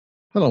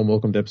Hello and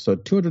welcome to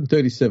episode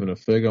 237 of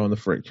Fergo and the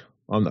Freak.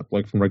 I'm that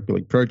bloke from Rugby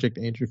League Project,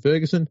 Andrew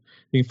Ferguson.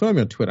 You can find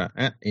me on Twitter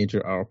at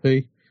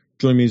AndrewRP.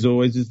 Joining me as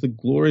always is the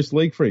glorious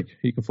League Freak,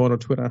 who you can find on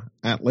Twitter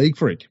at League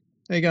Freak.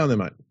 How you going there,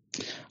 mate?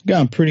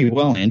 Going pretty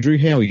well, Andrew.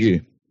 How are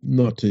you?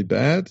 Not too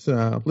bad.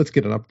 Let's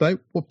get an update.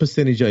 What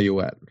percentage are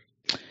you at?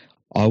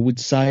 I would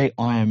say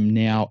I am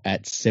now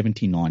at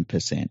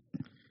 79%.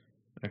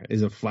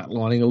 Is it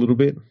flatlining a little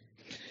bit?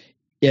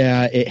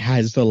 Yeah, it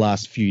has the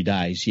last few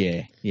days.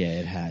 Yeah,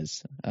 it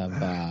has.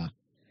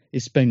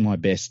 It's been my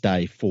best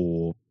day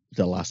for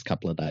the last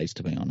couple of days,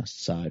 to be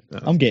honest. So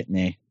I'm getting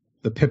there.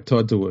 The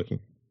peptides are working.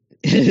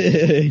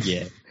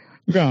 Yeah.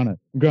 I'm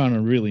growing a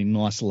really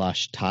nice,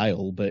 lush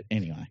tail, but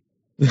anyway.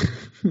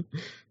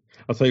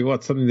 I'll tell you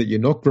what, something that you're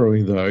not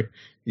growing, though,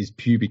 is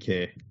pubic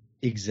hair.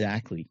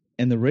 Exactly.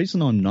 And the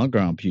reason I'm not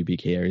growing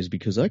pubic hair is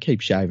because I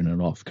keep shaving it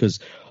off, because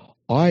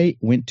I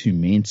went to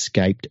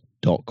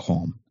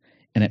manscaped.com.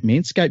 And at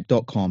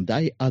manscaped.com,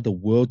 they are the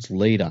world's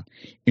leader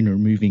in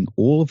removing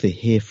all of the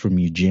hair from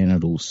your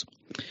genitals.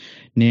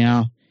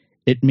 Now,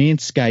 at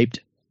Manscaped,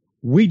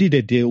 we did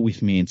a deal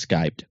with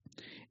Manscaped.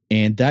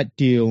 And that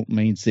deal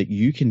means that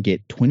you can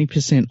get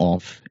 20%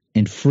 off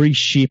and free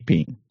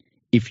shipping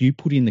if you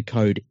put in the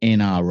code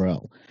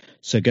NRL.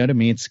 So go to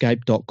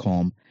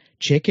manscaped.com,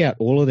 check out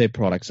all of their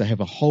products. They have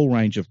a whole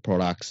range of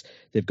products.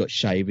 They've got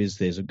shavers,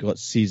 they've got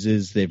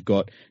scissors, they've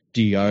got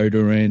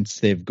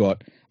deodorants, they've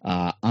got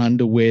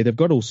underwear. They've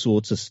got all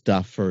sorts of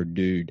stuff for a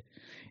dude.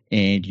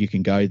 And you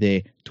can go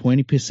there,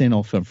 20%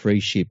 off and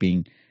free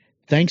shipping.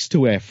 Thanks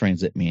to our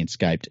friends at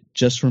Manscaped.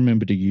 Just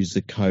remember to use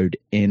the code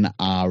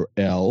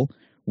NRL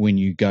when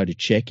you go to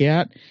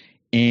checkout.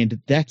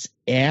 And that's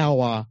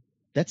our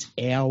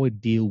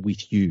deal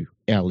with you,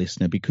 our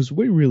listener, because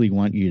we really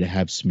want you to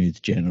have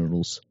smooth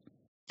genitals.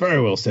 Very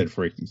well said,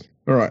 Freaky.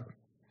 All right.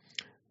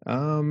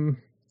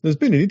 There's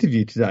been an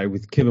interview today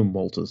with Kevin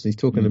Walters. He's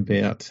talking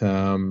about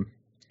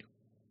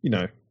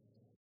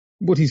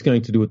what he's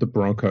going to do with the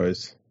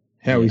Broncos,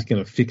 how he's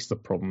going to fix the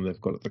problem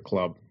they've got at the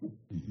club.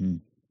 Mm-hmm.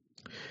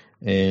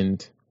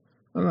 And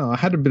I don't know, I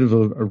had a bit of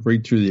a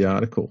read through the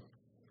article,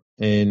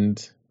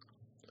 and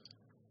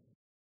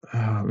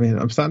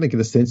I'm starting to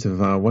get a sense of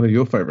one of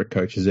your favourite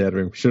coaches out of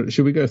him. Should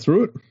we go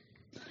through it?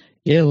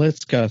 Yeah,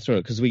 let's go through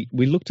it, because we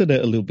looked at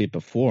it a little bit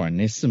before, and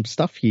there's some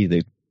stuff here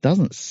that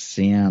doesn't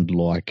sound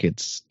like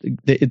it's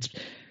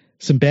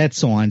some bad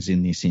signs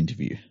in this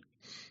interview.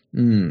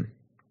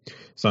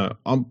 So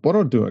what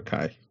I'll do,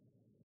 okay,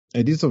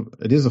 it is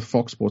a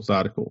Fox Sports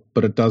article,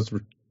 but it does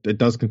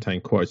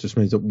contain quotes, which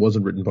means it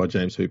wasn't written by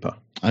James Hooper.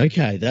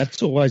 Okay,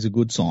 that's always a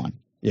good sign.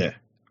 Yeah.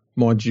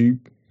 Mind you,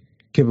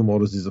 Kevin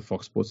Walters is a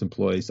Fox Sports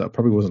employee, so it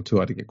probably wasn't too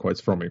hard to get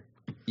quotes from him.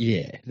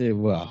 Yeah,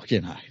 well,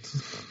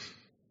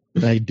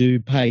 they do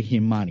pay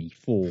him money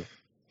for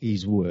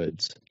his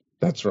words.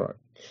 That's right.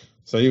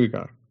 So here we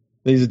go.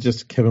 These are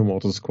just Kevin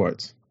Walters'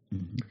 quotes.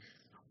 Mm-hmm.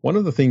 One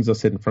of the things I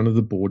said in front of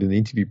the board in the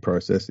interview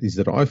process is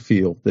that I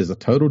feel there's a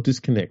total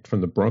disconnect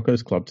from the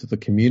Broncos club to the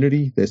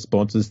community, their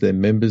sponsors, their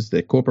members,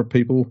 their corporate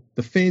people,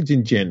 the fans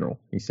in general,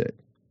 he said.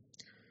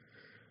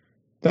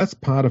 That's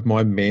part of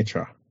my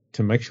mantra,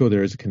 to make sure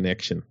there is a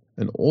connection,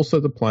 and also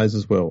the players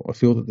as well. I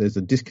feel that there's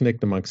a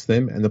disconnect amongst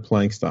them and the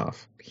playing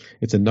staff.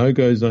 It's a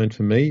no-go zone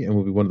for me, and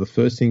will be one of the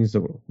first things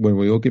that when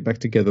we all get back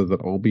together that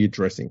I'll be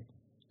addressing.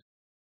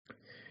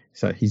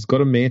 So he's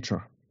got a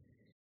mantra.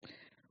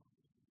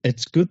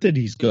 It's good that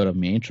he's got a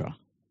mantra.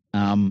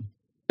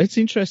 It's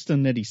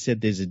interesting that he said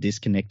there's a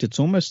disconnect. It's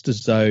almost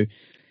as though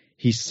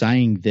he's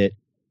saying that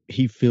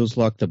he feels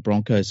like the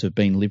Broncos have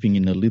been living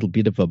in a little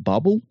bit of a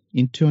bubble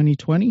in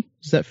 2020.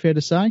 Is that fair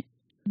to say?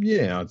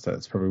 Yeah, I'd say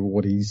that's probably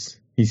what he's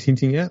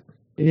hinting at.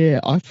 Yeah,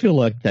 I feel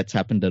like that's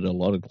happened at a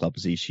lot of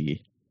clubs this year.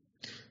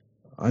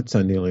 I'd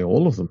say nearly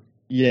all of them.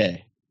 Yeah.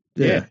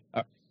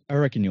 I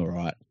reckon you're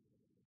right.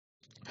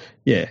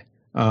 Yeah.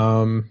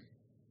 And,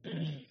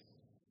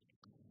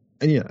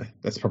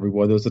 that's probably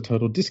why there was a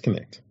total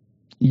disconnect.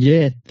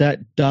 Yeah,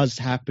 that does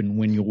happen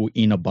when you're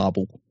in a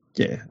bubble.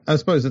 Yeah, I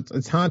suppose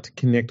it's hard to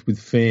connect with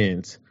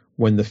fans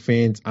when the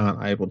fans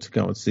aren't able to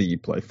go and see you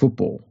play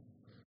football.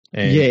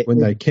 And when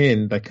they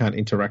can't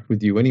interact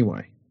with you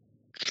anyway.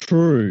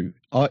 True.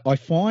 I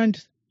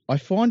find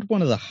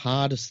one of the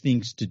hardest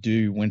things to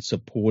do when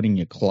supporting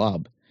your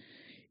club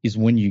is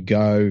when you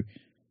go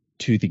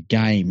to the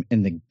game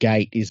and the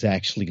gate is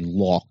actually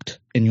locked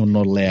and you're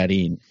not allowed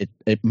in.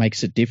 It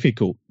makes it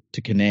difficult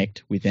to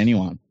connect with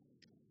anyone.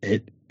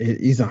 It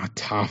is a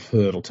tough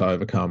hurdle to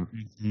overcome.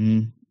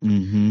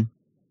 Mm-hmm.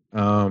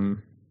 Mm-hmm.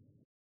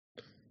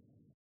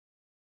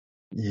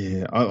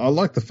 Yeah, I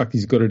like the fact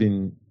he's got it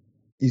in.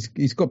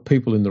 He's got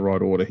people in the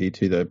right order here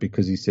too, though,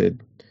 because he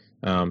said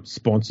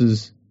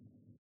sponsors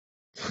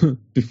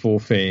before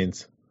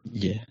fans.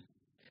 Yeah.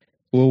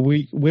 Well,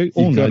 we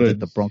all know that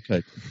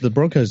the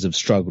Broncos have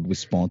struggled with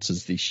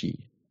sponsors this year.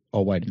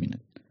 Oh, wait a minute.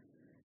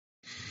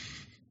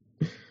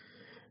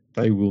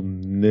 They will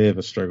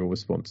never struggle with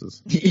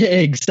sponsors. Yeah,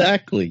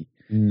 exactly.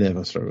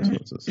 Never struggle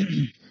with sponsors.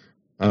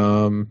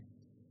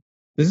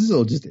 This is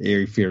all just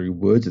airy-fairy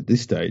words at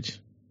this stage.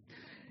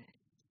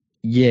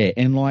 Yeah,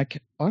 and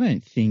like I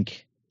don't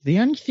think the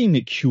only thing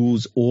that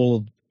cures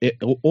all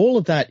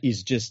of that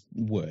is just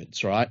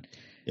words, right?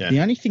 Yeah.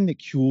 The only thing that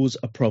cures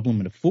a problem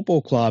at a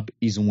football club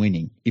is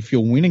winning. If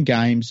you're winning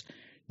games,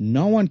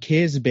 no one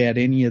cares about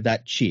any of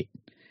that shit.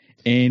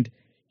 And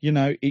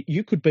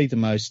you could be the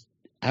most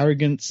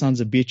arrogant sons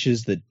of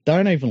bitches that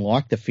don't even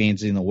like the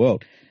fans in the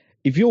world.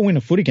 If you're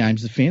winning footy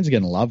games, the fans are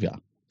going to love you.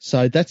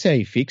 So that's how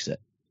you fix it.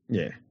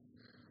 Yeah.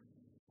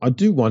 I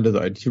do wonder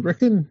though, do you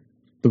reckon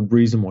the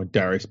reason why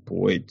Darius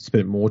Boyd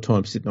spent more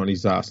time sitting on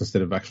his ass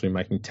instead of actually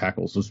making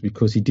tackles was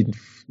because he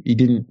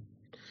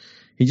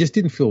just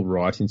didn't feel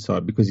right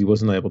inside because he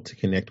wasn't able to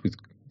connect with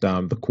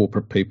the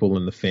corporate people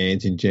and the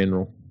fans in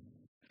general.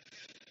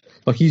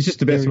 Like he's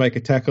just about to make a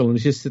tackle and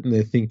he's just sitting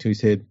there thinking to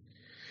his head,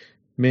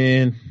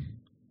 man,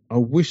 I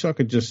wish I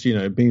could just, be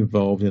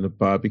involved in a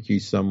barbecue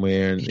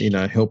somewhere and,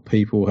 help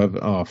people have,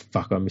 oh,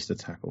 fuck, I missed a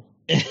tackle.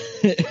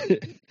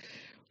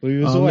 Well, he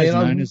was always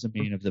known as a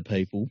man of the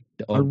people.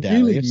 I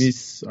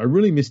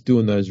really miss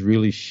doing those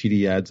really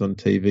shitty ads on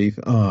TV.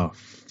 Oh,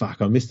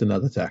 fuck, I missed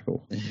another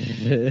tackle.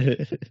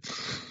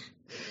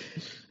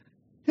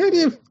 How do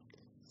you...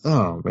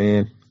 Oh,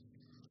 man.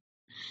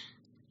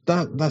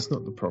 That's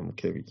not the problem,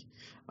 Kevy.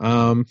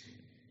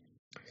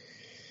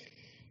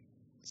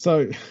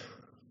 So,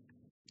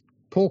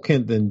 Paul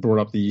Kent then brought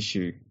up the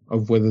issue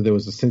of whether there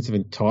was a sense of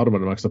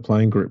entitlement amongst the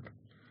playing group.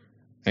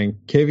 And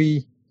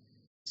Kevy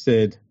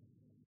said,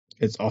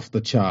 it's off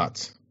the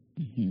charts.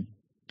 Mm-hmm.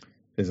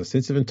 There's a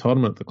sense of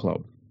entitlement at the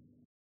club.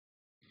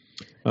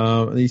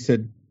 And he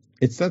said,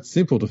 it's that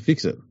simple to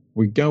fix it.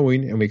 We go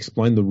in and we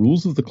explain the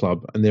rules of the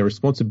club and their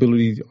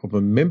responsibility of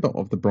a member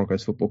of the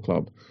Broncos Football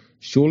Club.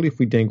 Surely if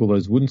we dangle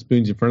those wooden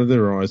spoons in front of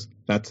their eyes,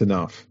 that's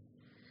enough.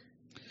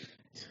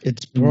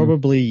 It's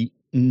probably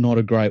not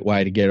a great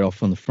way to get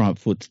off on the front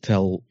foot to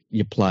tell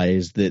your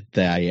players that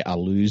they are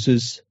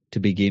losers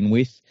to begin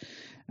with.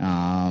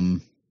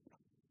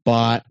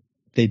 But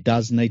there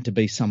does need to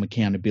be some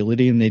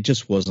accountability, and there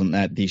just wasn't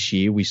that this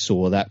year. We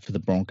saw that for the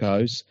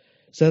Broncos.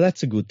 So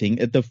that's a good thing.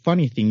 The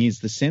funny thing is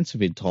the sense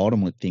of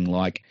entitlement thing.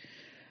 Like,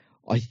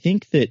 I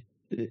think that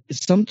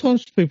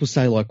sometimes people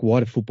say, like, why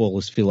do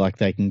footballers feel like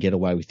they can get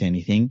away with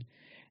anything?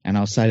 And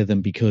I'll say to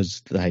them,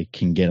 because they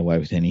can get away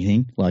with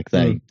anything. Like,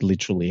 they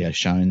literally are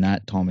shown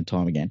that time and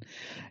time again.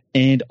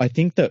 And I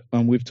think that,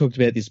 and we've talked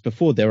about this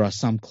before, there are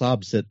some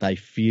clubs that they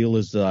feel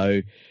as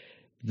though,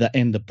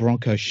 and the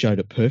Broncos showed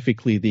it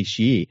perfectly this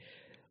year,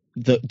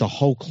 the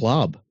whole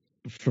club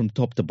from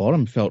top to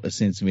bottom felt a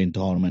sense of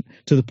entitlement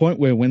to the point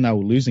where when they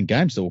were losing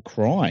games, they were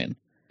crying.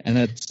 And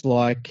it's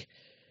like,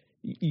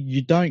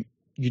 you don't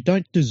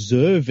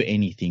deserve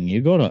anything.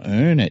 You got to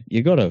earn it.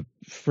 You got to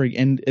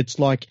and it's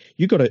like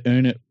you got to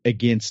earn it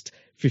against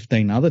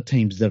 15 other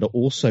teams that are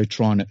also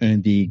trying to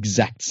earn the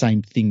exact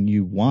same thing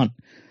you want.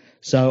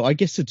 So I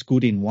guess it's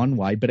good in one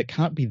way, but it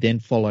can't be then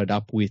followed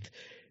up with,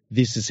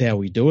 this is how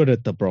we do it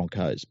at the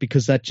Broncos,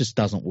 because that just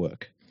doesn't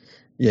work.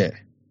 Yeah.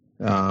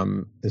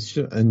 And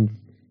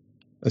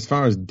as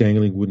far as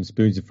dangling wooden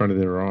spoons in front of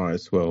their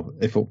eyes, well,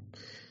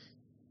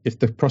 if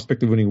the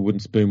prospect of winning a wooden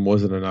spoon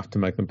wasn't enough to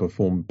make them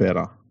perform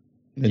better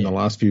in the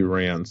last few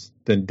rounds,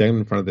 then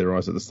dangling in front of their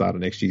eyes at the start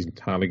of next year is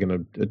hardly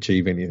going to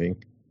achieve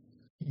anything.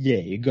 Yeah,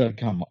 you've got to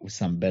come up with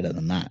something better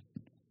than that.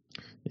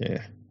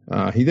 Yeah.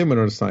 He then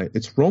went on to say,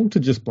 it's wrong to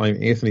just blame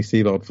Anthony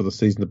Seibold for the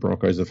season the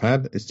Broncos have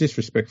had. It's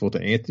disrespectful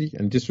to Anthony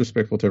and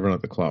disrespectful to everyone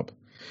at the club.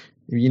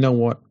 You know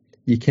what?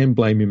 You can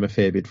blame him a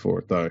fair bit for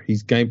it, though.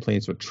 His game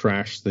plans were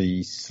trash.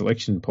 The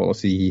selection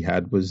policy he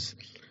had was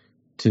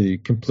to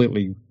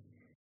completely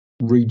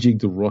rejig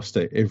the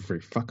roster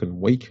every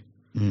fucking week.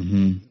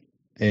 Mm-hmm.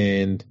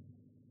 And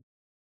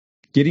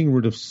getting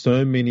rid of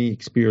so many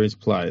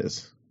experienced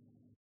players,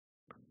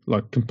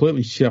 like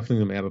completely shuffling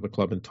them out of the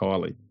club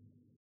entirely,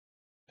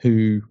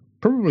 who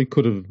probably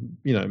could have,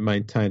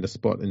 maintained a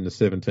spot in the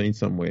 17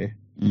 somewhere,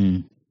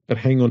 but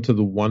hang on to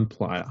the one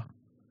player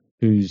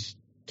whose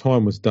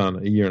time was done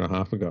a year and a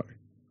half ago.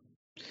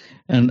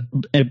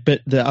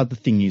 But the other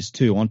thing is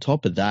too, on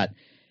top of that,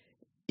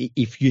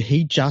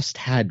 he just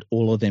had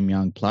all of them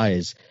young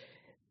players,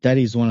 that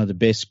is one of the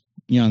best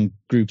young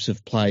groups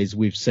of players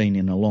we've seen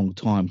in a long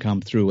time come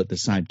through at the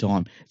same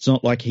time. It's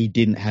not like he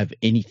didn't have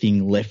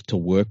anything left to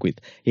work with.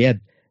 He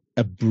had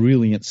a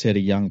brilliant set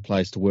of young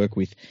players to work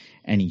with,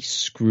 and he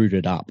screwed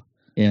it up,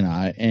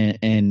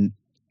 and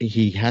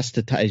he has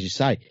to, as you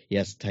say, he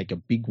has to take a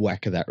big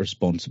whack of that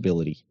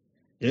responsibility.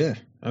 Yeah,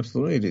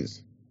 absolutely it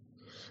is.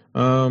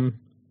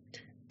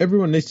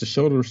 Everyone needs to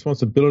shoulder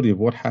responsibility of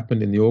what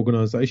happened in the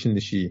organisation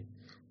this year.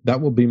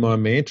 That will be my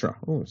mantra.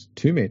 Oh, it's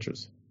 2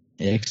 mantras.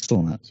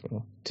 Excellent. As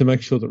well, to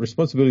make sure that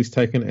responsibility is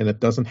taken and it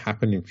doesn't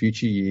happen in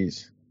future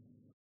years.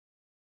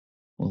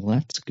 Well,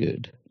 that's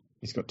good.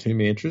 He's got 2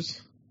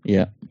 mantras.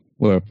 Yeah,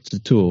 we're up to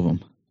 2 of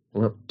them.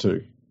 We're up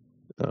to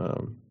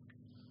 2.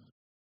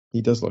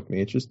 He does like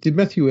mantras. Did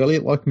Matthew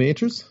Elliott like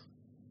mantras?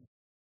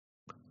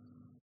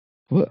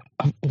 Well,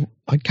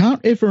 I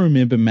can't ever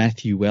remember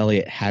Matthew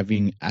Elliott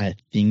having a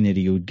thing that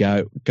he would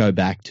go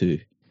back to.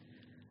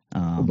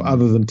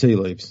 Other than tea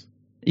leaves.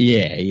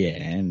 Yeah,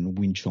 and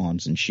wind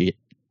chimes and shit.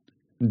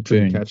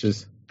 Dream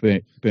catchers.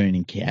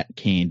 Burning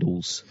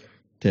candles,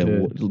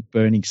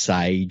 burning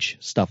sage,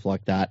 stuff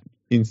like that.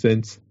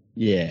 Incense.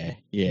 Yeah.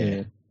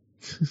 And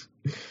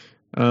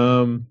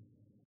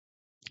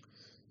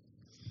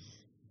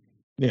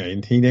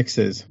he next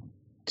says,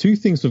 2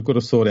 things we've got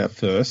to sort out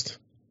first.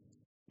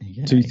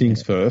 Two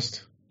things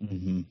first.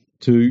 Mm-hmm.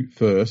 2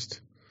 first.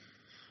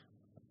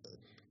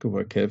 Good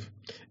work, Kev.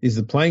 Is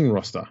the playing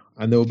roster,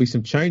 and there will be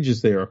some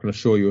changes there, I can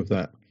assure you of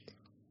that.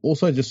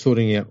 Also, just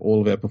sorting out all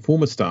of our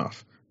performer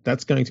staff.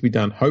 That's going to be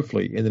done,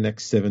 hopefully, in the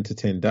next 7 to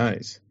 10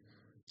 days.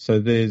 So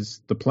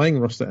there's the playing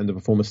roster and the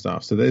performer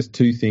staff. So there's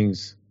 2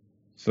 things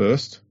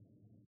first.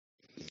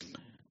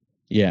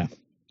 Yeah.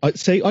 I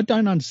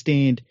don't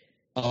understand.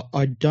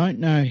 I don't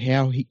know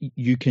how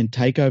you can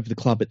take over the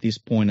club at this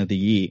point of the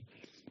year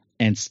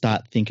and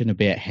start thinking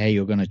about how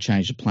you're going to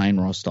change the playing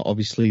roster.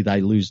 Obviously,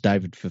 they lose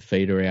David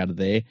Fafita out of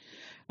there.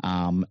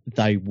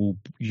 They will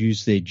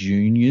use their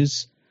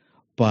juniors,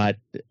 but,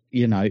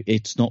 you know,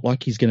 it's not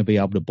like he's going to be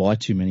able to buy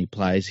too many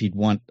players. He'd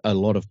want a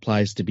lot of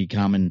players to be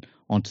coming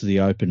onto the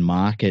open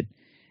market.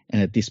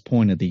 And at this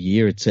point of the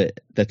year,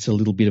 that's a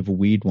little bit of a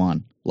weird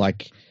one.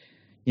 Like,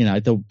 you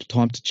know, the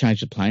time to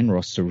change the playing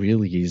roster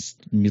really is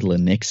middle of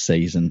next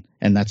season,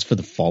 and that's for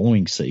the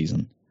following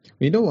season.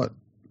 You know what?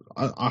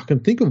 I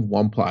can think of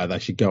one player they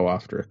should go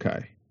after,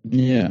 okay?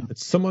 Yeah.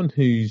 It's someone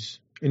who's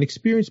an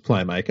experienced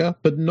playmaker,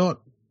 but not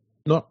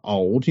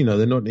old. You know,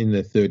 they're not in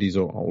their 30s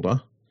or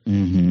older.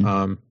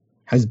 Mm-hmm.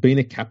 Has been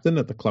a captain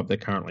at the club they're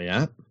currently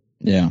at.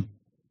 Yeah.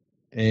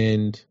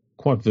 And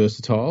quite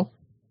versatile.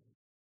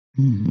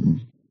 Mm-hmm.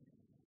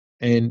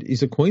 And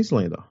is a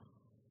Queenslander.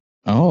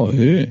 Oh,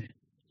 who?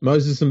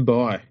 Moses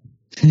Mbai.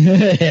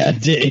 How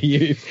dare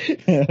you?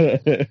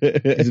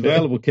 He's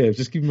available, Kev.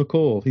 Just give him a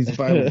call. He's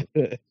available.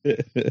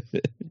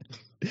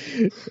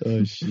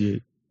 Oh,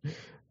 shit.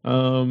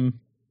 The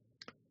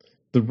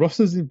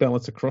roster's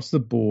imbalance across the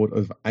board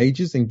of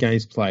ages and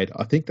games played.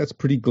 I think that's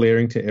pretty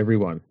glaring to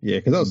everyone. Yeah,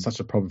 because that was such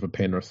a problem for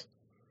Penrith.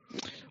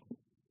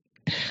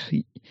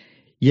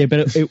 Yeah,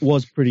 but it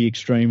was pretty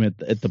extreme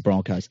at the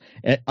Broncos.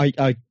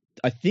 I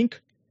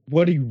think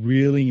what he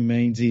really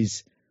means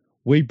is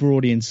we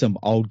brought in some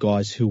old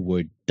guys who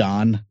were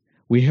done.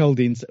 We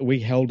held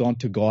on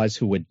to guys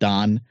who were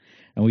done,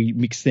 and we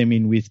mixed them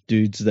in with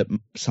dudes that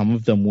some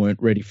of them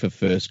weren't ready for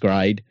first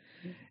grade,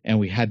 and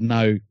we had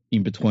no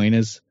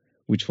in-betweeners,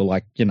 which were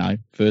like, you know,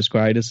 first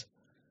graders.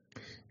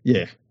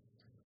 Yeah.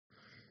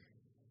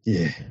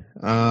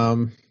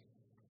 Now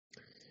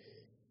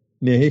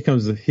here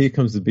comes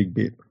the big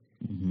bit.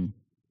 Mm-hmm.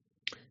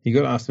 He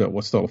got asked about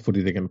what style of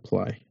footy they're going to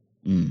play,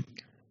 and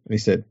he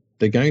said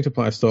they're going to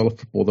play a style of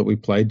football that we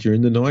played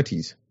during the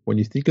 90s. When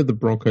you think of the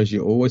Broncos,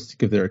 you always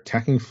think of their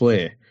attacking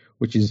flair,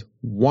 which is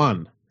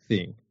one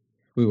thing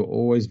we were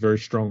always very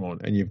strong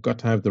on, and you've got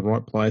to have the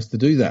right players to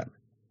do that.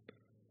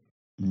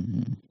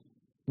 Mm-hmm.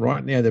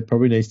 Right now, there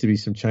probably needs to be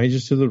some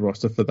changes to the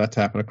roster for that to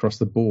happen across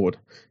the board.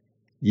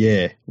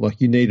 Yeah,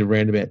 like you need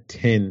around about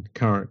 10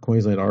 current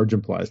Queensland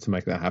Origin players to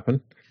make that happen,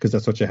 because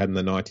that's what you had in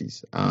the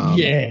 90s.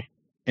 Yeah.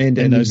 And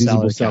an no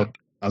invisible salary cap.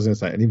 I was going to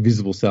say, an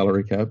invisible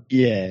salary cap.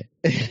 Yeah.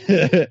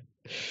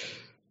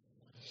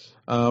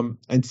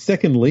 And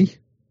secondly,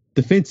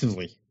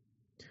 defensively,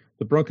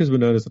 the Broncos were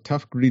known as a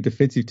tough, gritty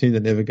defensive team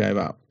that never gave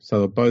up.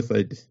 So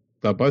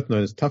they're both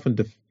known as tough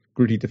and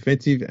gritty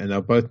defensive, and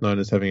they're both known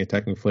as having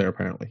attacking flair,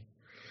 apparently.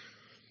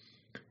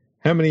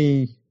 How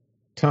many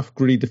tough,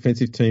 gritty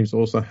defensive teams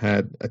also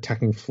had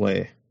attacking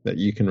flair that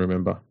you can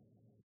remember?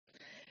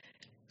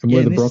 And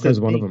were the Broncos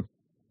one of them?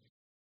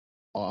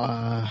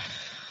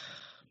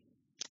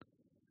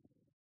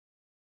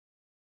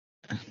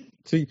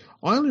 See,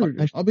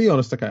 I'll be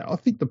honest, okay, I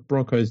think the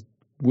Broncos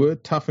were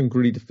tough and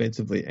gritty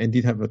defensively and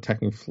did have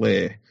attacking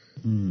flair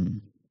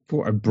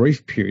for a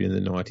brief period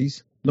in the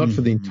 90s, not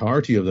for the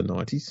entirety of the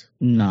 90s.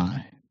 No.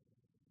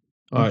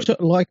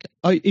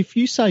 If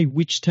you say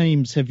which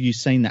teams have you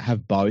seen that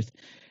have both,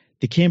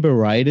 the Canberra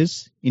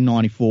Raiders in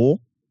 94.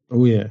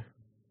 Oh, yeah.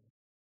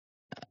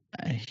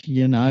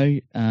 You know,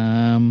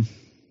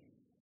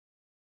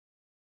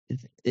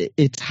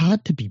 it's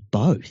hard to be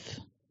both.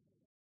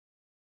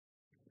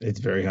 It's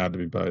very hard to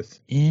be both.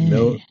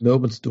 Yeah.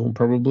 Melbourne Storm,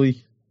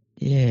 probably.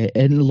 Yeah,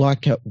 and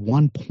like at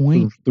one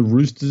point... The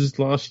Roosters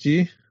last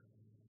year.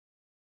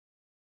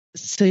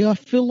 See, I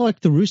feel like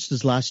the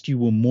Roosters last year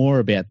were more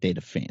about their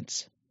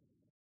defence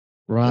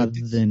rather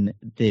than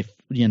their,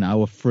 you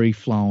know, a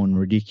free-flowing,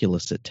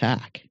 ridiculous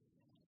attack.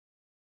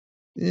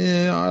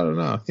 Yeah, I don't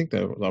know. I think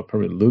they're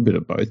probably a little bit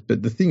of both.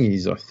 But the thing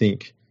is, I don't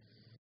think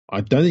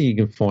you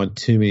can find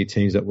too many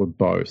teams that were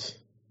both.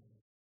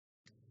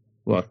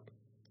 Like,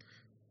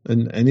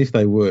 and if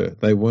they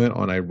weren't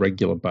on a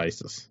regular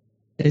basis.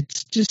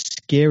 It's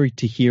just scary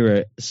to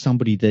hear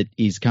somebody that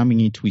is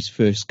coming into his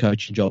first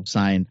coaching job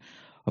saying,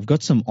 I've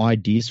got some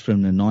ideas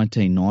from the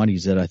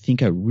 1990s that I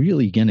think are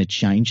really going to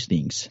change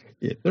things.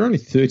 Yeah, they're only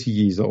 30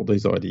 years old,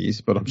 these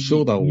ideas, but I'm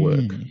sure they'll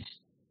work.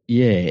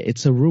 Yeah,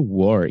 it's a real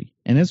worry.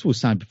 And as we were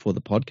saying before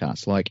the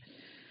podcast, like,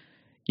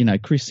 you know,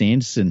 Chris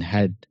Anderson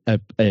had a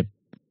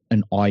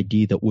an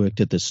idea that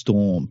worked at the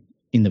Storm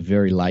in the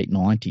very late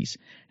 90s.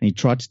 And he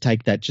tried to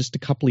take that just a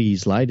couple of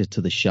years later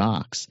to the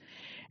Sharks.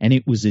 And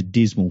it was a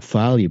dismal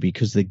failure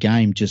because the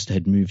game just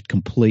had moved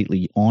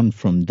completely on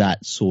from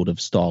that sort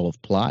of style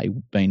of play,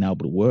 being able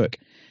to work.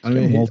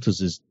 Kevin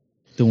Walters is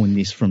doing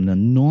this from the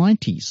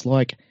 90s.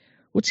 Like,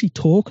 what's he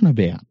talking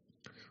about?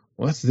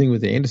 Well, that's the thing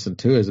with Anderson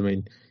too, is, I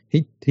mean,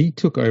 he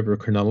took over a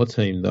Cronulla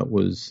team that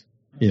was,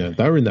 they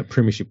were in that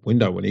premiership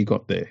window when he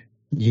got there.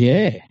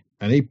 Yeah.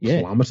 And he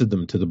plummeted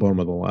them to the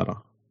bottom of the ladder.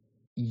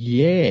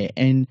 Yeah.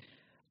 And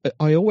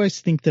I always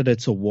think that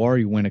it's a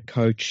worry when a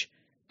coach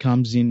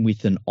comes in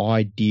with an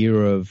idea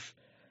of,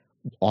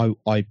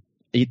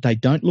 they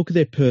don't look at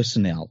their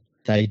personnel.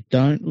 They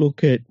don't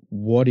look at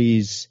what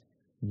is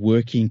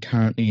working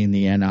currently in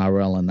the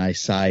NRL, and they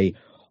say,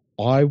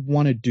 I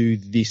want to do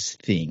this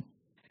thing.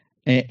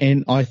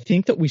 And I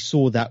think that we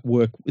saw that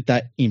work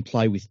that in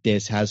play with Des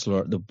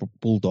Hasler at the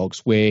Bulldogs,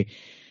 where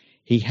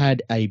he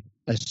had a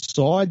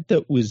side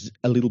that was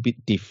a little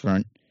bit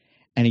different,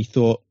 and he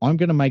thought, I'm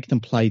going to make them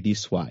play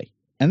this way.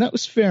 And that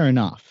was fair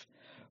enough.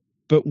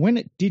 But when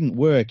it didn't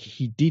work,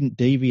 he didn't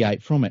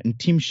deviate from it. And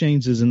Tim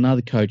Sheens is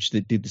another coach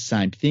that did the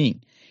same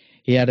thing.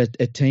 He had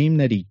a team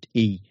that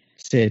he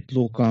said,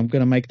 look, I'm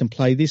going to make them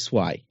play this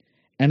way.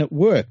 And it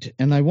worked,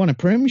 and they won a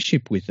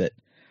premiership with it.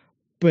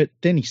 But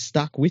then he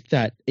stuck with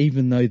that,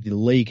 even though the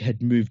league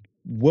had moved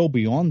well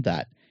beyond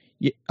that.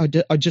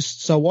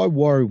 So I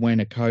worry when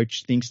a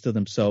coach thinks to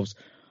themselves,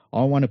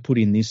 I want to put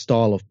in this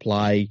style of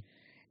play,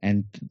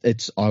 and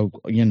it's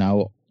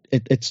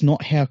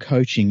not how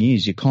coaching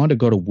is. You kind of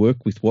got to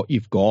work with what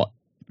you've got,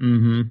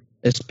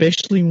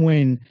 especially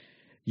when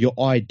your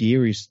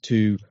idea is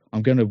to,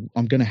 I'm going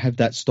to have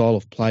that style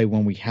of play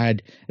when we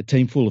had a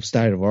team full of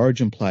State of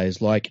Origin players.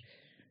 Like,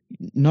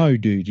 no,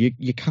 dude,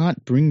 you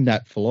can't bring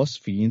that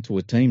philosophy into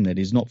a team that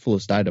is not full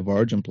of State of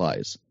Origin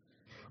players.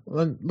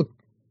 Well, look,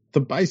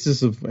 the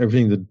basis of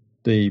everything that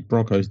the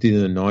Broncos did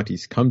in the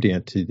 90s come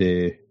down to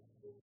their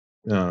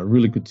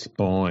really good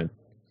spine.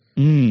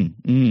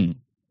 You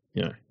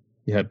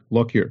had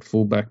Lockyer at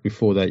fullback.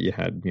 Before that, you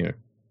had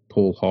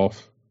Paul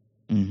Hoff,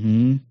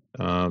 Julian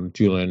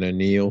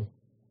O'Neill.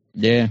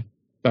 Yeah,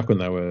 back when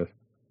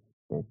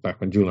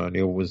Julian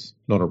O'Neill was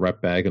not a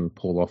rap bag and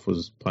Paul Hoff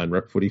was playing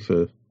rep footy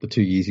for the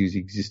 2 years he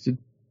existed.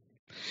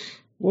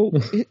 Well,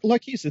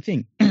 here's the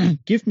thing: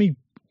 give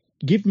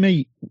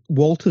me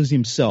Walters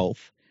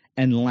himself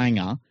and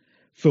Langer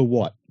for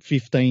what,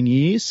 15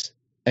 years,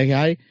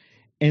 okay,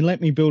 and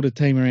let me build a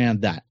team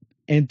around that,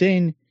 and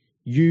then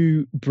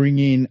you bring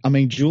in,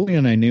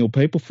 Julian O'Neill.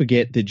 People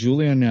forget that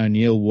Julian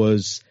O'Neill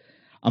was,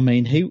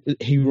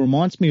 he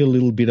reminds me a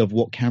little bit of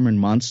what Cameron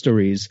Munster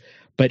is,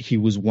 but he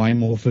was way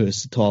more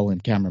versatile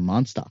than Cameron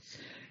Munster.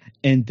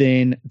 And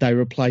then they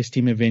replaced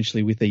him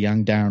eventually with a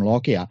young Darren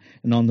Lockyer.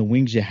 And on the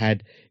wings you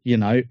had,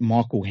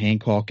 Michael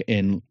Hancock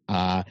and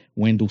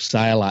Wendell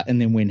Saylor. And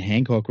then when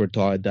Hancock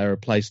retired, they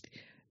replaced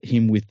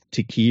him with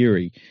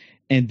Takiri.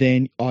 And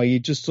then you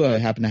just so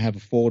happen to have a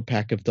forward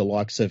pack of the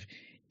likes of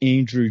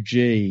Andrew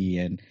G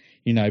and,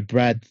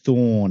 Brad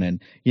Thorne.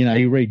 And,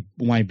 you read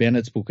Wayne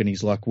Bennett's book and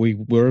he's like,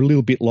 we're a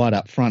little bit light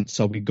up front,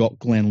 so we got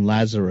Glenn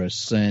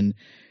Lazarus. And,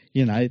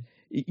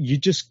 you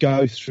just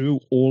go through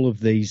all of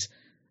these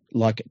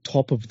like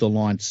top of the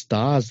line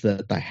stars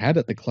that they had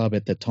at the club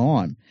at the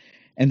time.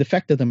 And the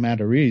fact of the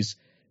matter is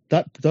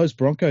that those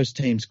Broncos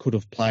teams could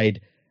have played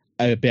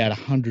about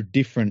 100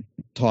 different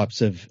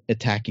types of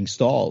attacking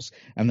styles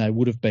and they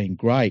would have been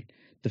great.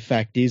 The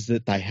fact is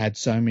that they had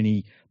so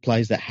many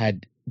players that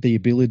had the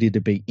ability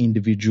to be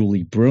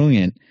individually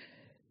brilliant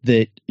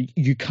that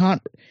you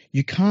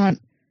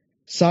can't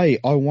say,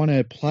 I want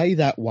to play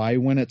that way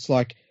when it's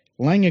like,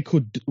 Langer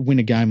could win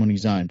a game on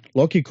his own.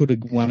 Lockyer could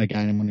have won a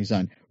game on his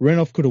own.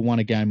 Renouf could have won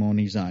a game on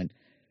his own.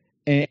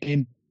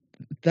 And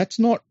that's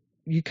not,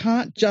 you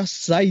can't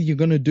just say you're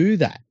going to do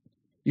that.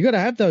 You got to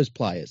have those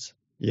players.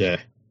 Yeah.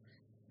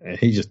 And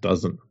he just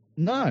doesn't.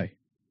 No.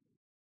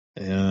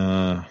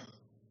 And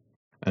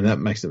that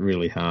makes it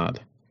really hard.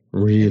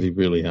 Really,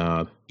 really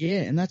hard.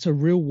 Yeah, and that's a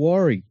real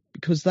worry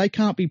because they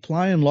can't be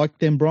playing like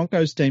them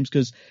Broncos teams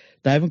because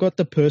they haven't got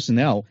the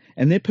personnel,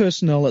 and their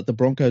personnel at the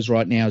Broncos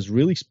right now is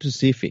really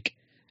specific,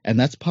 and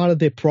that's part of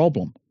their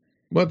problem.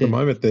 Well, at the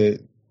moment,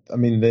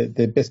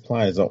 their best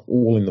players are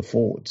all in the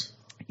forwards.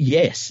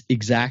 Yes,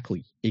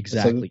 exactly.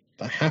 So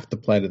they have to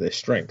play to their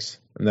strengths,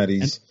 and that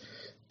is,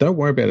 don't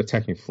worry about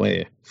attacking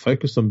flair.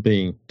 Focus on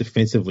being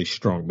defensively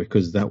strong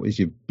because that was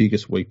your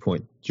biggest weak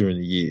point during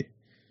the year.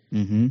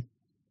 Mm-hmm.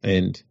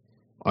 And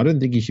I don't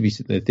think he should be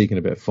sitting there thinking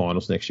about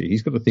finals next year.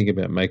 He's got to think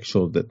about making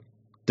sure that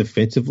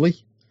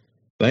defensively,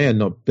 they are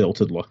not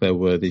belted like they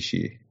were this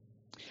year.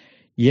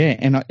 Yeah,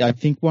 and I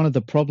think one of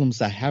the problems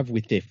they have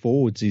with their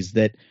forwards is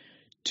that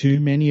too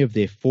many of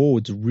their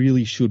forwards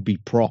really should be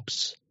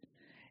props.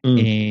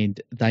 And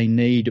they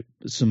need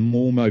some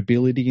more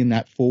mobility in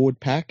that forward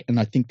pack, and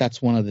I think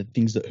that's one of the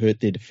things that hurt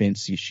their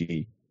defence this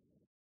year.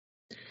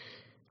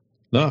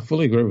 No, I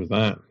fully agree with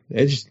that.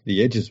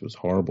 The edges was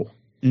horrible.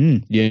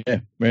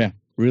 Yeah,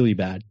 really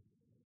bad.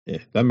 Yeah,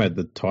 that made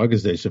the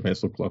Tigers' edge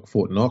defence look like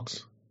Fort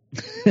Knox.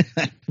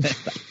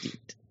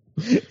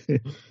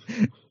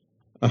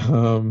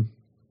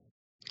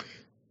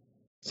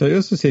 So he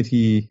also said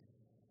here,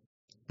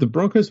 the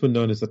Broncos were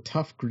known as a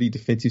tough, gritty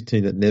defensive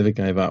team that never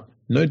gave up.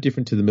 No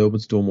different to the Melbourne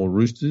Storm or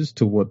Roosters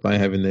to what they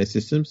have in their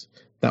systems.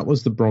 That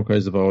was the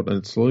Broncos of old, and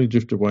it slowly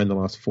drifted away in the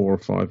last 4 or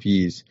 5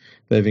 years.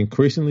 They've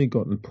increasingly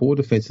gotten poor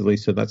defensively,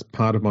 so that's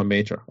part of my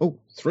mantra. Oh,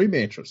 3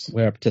 mantras.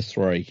 We're up to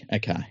 3.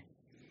 Okay.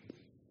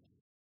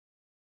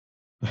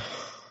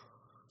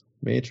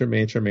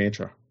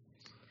 Mantra.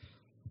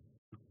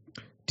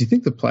 Do you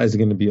think the players are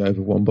going to be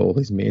overwhelmed by all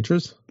these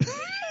mantras?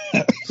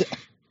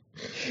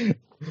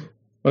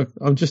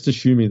 I'm just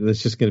assuming that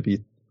there's just going to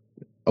be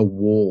a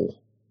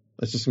wall.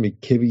 It's just going to be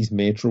Kevy's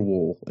mantra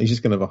wall. He's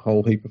just going to have a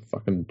whole heap of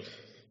fucking,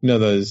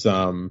 those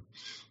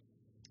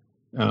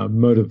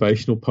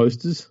motivational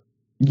posters.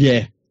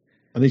 Yeah.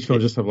 And each one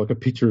will just have like a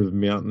picture of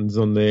mountains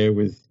on there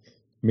with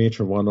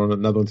mantra 1 on it.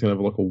 Another one's going to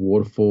have like a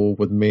waterfall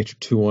with mantra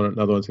 2 on it.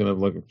 Another one's going to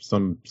have like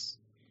some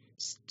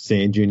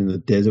sand dune in the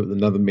desert with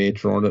another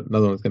mantra on it.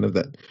 Another one's going to have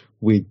that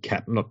weird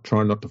cat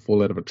trying not to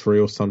fall out of a tree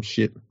or some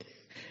shit.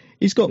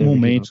 He's got more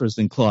mantras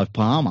than Clive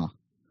Palmer.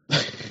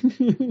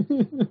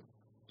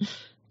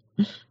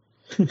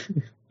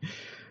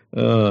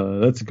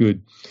 That's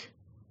good.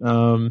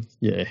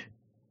 Yeah.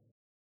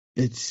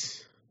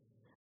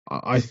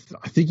 I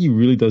think he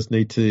really does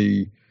need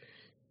to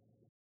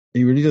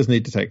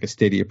take a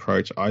steady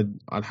approach.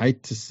 I'd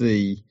hate to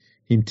see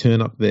him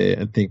turn up there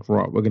and think,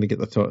 right, we're going to get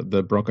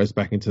the Broncos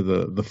back into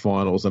the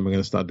finals and we're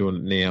going to start doing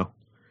it now.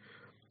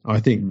 I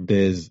think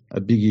there's a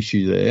big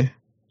issue there.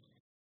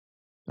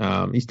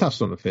 He's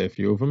touched on a fair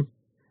few of them,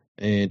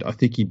 and I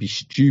think he'd be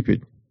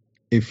stupid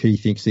if he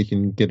thinks he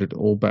can get it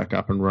all back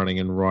up and running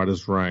and right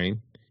as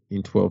rain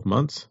in 12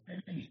 months.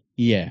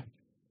 Yeah.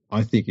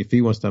 I think if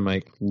he wants to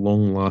make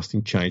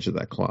long-lasting change at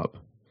that club,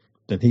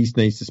 then he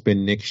needs to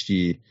spend next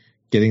year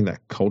getting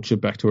that culture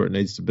back to where it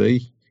needs to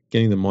be,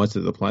 getting the mindset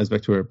of the players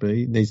back to where it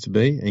needs to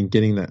be, and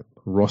getting that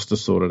roster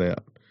sorted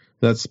out.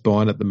 That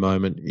spine at the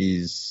moment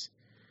it's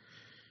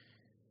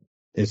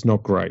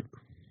not great.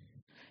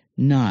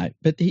 No,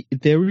 but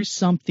there is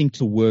something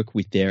to work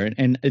with there.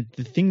 And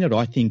the thing that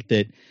I think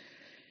that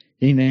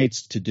he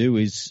needs to do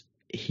is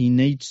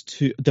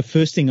the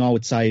first thing I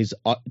would say is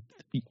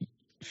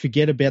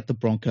forget about the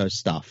Broncos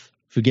stuff.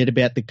 Forget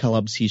about the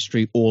club's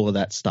history, all of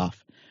that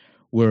stuff.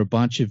 We're a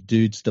bunch of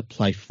dudes that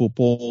play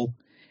football,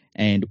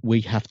 and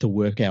we have to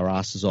work our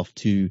asses off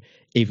to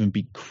even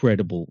be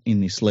credible in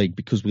this league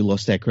because we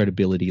lost our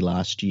credibility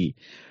last year.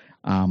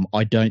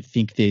 I don't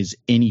think there's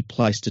any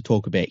place to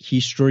talk about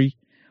history.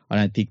 I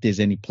don't think there's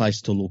any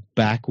place to look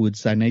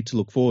backwards. They need to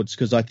look forwards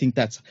because I think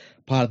that's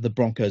part of the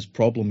Broncos'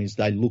 problem is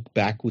they look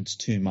backwards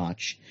too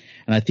much.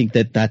 And I think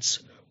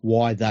that's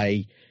why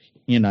they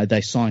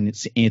signed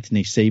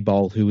Anthony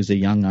Seibold, who was a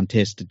young,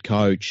 untested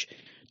coach,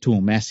 to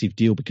a massive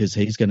deal because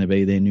he's going to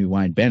be their new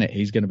Wayne Bennett.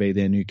 He's going to be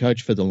their new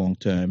coach for the long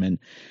term. And,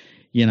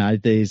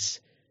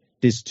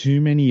 there's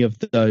too many of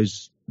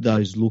those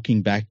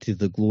looking back to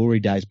the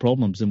glory days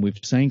problems. And we've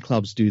seen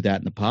clubs do that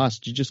in the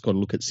past. You just got to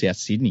look at South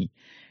Sydney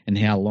and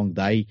how long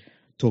they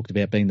talked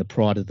about being the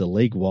pride of the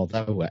league while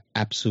they were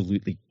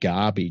absolutely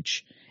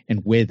garbage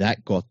and where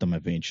that got them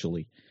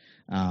eventually.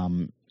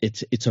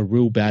 It's a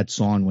real bad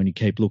sign when you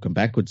keep looking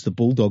backwards. The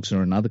Bulldogs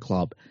are another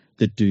club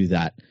that do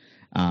that.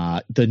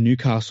 The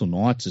Newcastle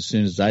Knights, as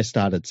soon as they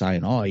started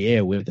saying, oh,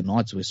 yeah, we're the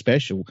Knights, we're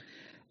special,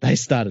 they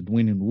started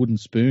winning wooden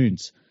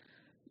spoons.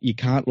 You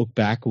can't look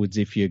backwards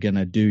if you're going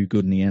to do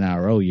good in the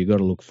NRL. You've got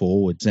to look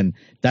forwards. And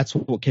that's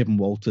what Kevin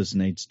Walters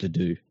needs to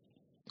do.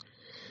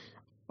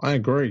 I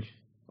agree.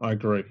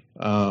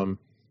 So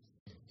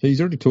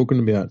he's already talking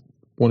about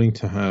wanting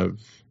to have,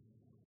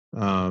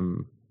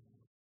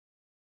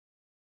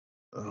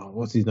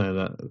 what's his name?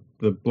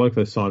 The bloke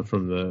they signed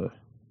from the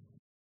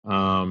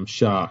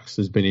Sharks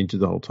has been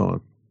injured the whole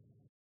time.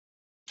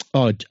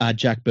 Oh,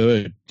 Jack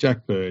Bird.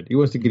 Jack Bird. He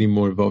wants to get him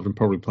more involved and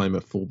probably play him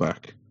at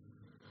fullback.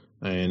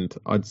 And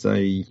I'd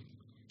say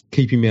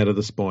keep him out of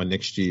the spine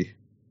next year.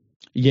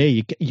 Yeah,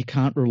 you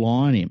can't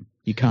rely on him.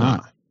 You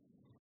can't.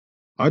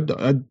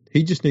 No.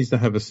 He just needs to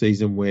have a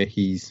season where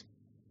he's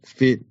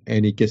fit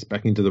and he gets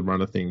back into the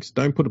run of things.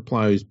 Don't put a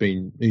player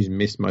who's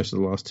missed most of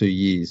the last 2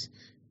 years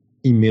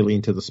immediately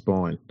into the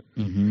spine.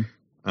 Mm-hmm.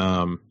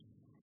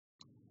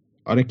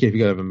 I don't care if you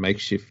got to have a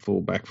makeshift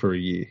fullback for a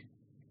year.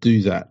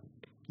 Do that.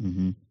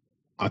 Mm-hmm.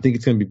 I think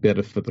it's going to be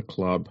better for the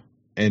club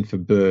and for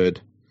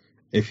Bird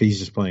if he's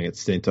just playing at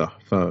centre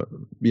for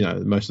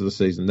most of the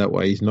season. That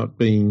way, he's not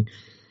being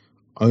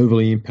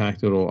overly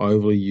impacted or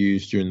overly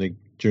used during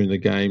the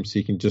game, so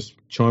he can just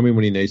chime in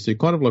when he needs to.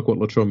 Kind of like what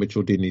Latrell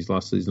Mitchell did in his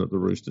last season at the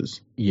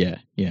Roosters. Yeah.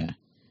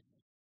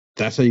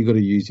 That's how you got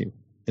to use him,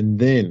 and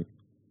then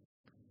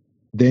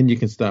you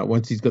can start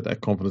once he's got that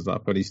confidence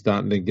up, but he's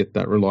starting to get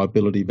that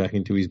reliability back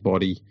into his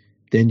body.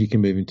 Then you can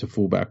move him to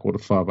fullback or to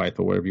 5'8"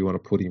 or wherever you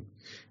want to put him.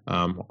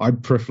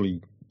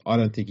 I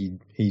don't think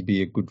he'd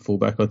be a good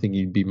fullback. I think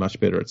he'd be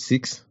much better at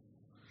 6.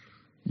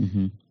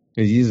 Mm-hmm.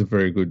 He is a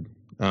very good.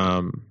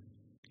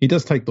 He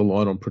does take the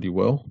line on pretty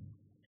well,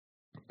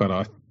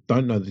 but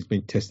don't know that he's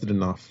been tested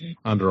enough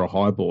under a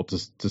high ball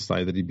to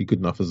say that he'd be good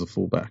enough as a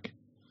fullback.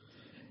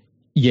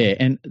 Yeah,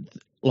 and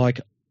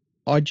like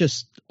I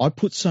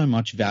put so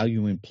much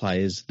value in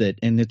players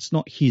and it's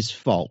not his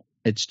fault.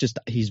 It's just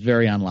he's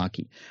very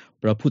unlucky.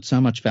 But I put so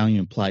much value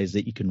in players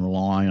that you can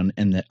rely on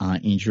and that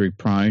aren't injury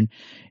prone.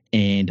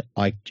 And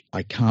I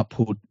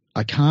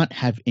can't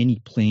have any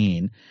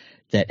plan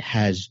that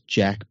has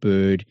Jack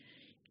Bird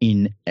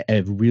in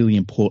a really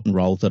important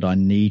role that I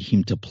need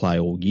him to play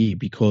all year,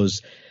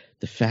 because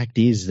the fact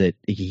is that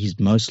he's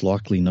most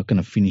likely not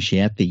going to finish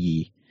out the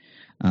year.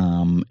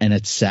 And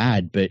it's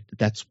sad, but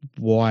that's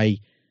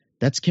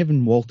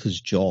Kevin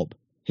Walters' job.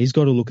 He's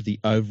got to look at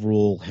the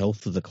overall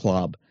health of the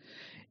club.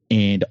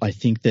 And I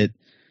think that,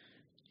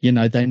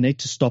 they need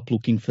to stop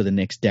looking for the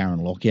next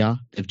Darren Lockyer.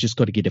 They've just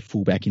got to get a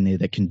fullback in there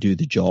that can do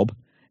the job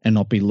and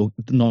not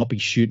be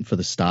shooting for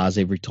the stars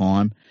every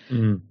time.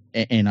 Mm.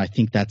 And I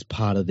think that's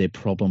part of their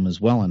problem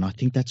as well. And I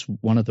think that's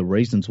one of the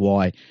reasons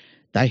why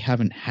they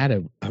haven't had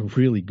a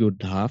really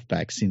good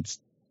halfback since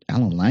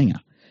Alan Langer,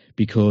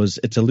 because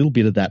it's a little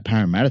bit of that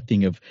Parramatta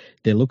thing of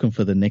they're looking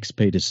for the next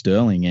Peter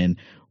Sterling and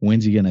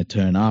when's he going to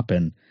turn up?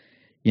 And,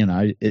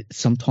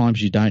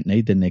 sometimes you don't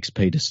need the next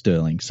Peter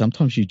Sterling.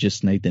 Sometimes you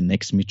just need the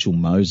next Mitchell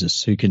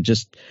Moses who can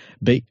just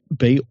be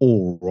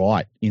all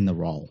right in the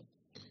role.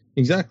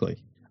 Exactly.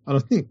 And I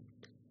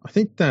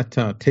think that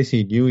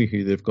Tessie Newey,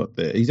 who they've got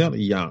there, he's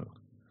only young,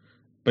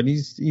 but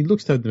he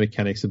looks to have the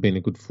mechanics of being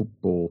a good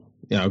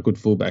a good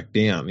fullback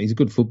down. He's a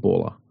good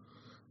footballer.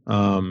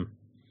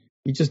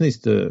 He just needs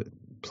to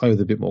play with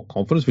a bit more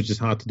confidence, which is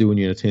hard to do when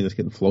you're in a team that's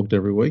getting flogged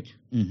every week.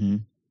 Mm-hmm.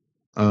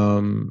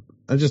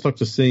 I'd just like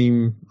to see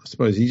him. I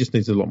suppose he just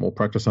needs a lot more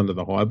practice under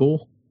the high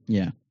ball.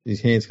 Yeah,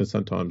 his hands can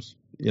sometimes,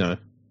 let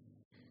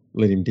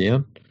him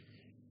down.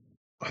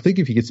 I think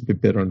if he gets a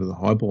bit better under the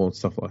high ball and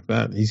stuff like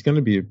that, he's going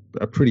to be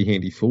a pretty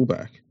handy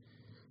fullback.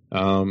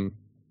 Definitely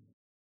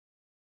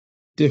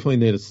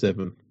need a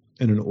 7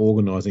 and an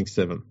organising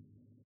 7.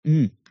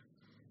 They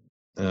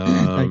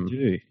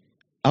do.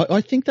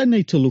 I think they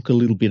need to look a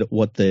little bit at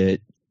what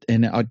I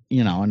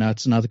know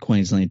it's another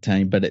Queensland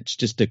team, but it's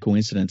just a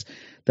coincidence.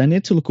 They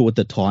need to look at what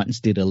the Titans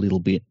did a little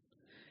bit.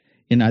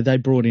 They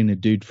brought in a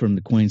dude from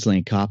the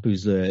Queensland Cup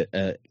who's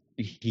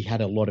he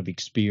had a lot of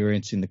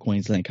experience in the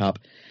Queensland Cup,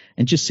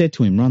 and just said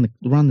to him,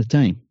 run the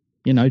team.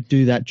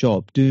 Do that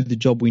job. Do the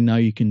job we know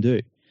you can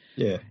do.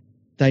 Yeah.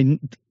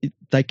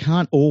 They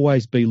can't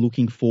always be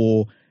looking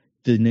for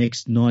the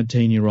next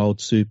 19-year-old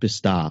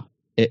superstar.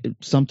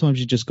 Sometimes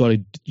you just got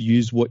to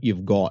use what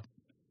you've got.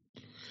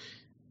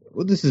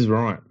 Well, this is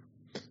right.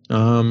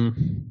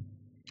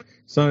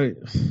 So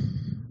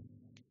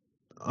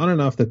I don't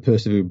know if they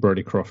persevere with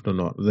Brodie Croft or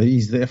not.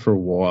 He's there for a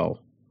while.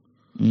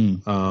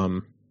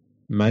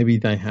 Maybe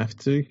they have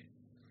to.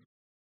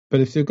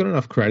 But if they've got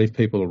enough creative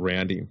people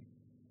around him,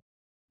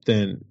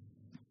 then,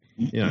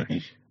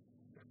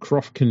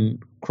 Croft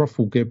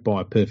will get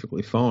by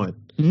perfectly fine.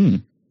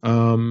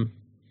 And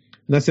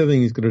that's the other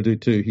thing he's got to do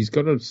too. He's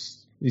got to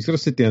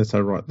sit down and say,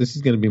 right, this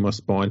is going to be my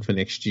spine for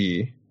next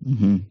year.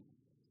 Mm-hmm.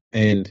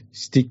 And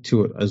stick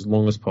to it as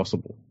long as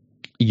possible.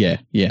 Yeah.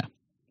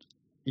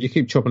 You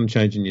keep chopping and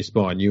changing your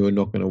spine, you are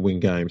not going to win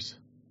games.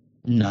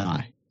 No.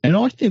 And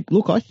I think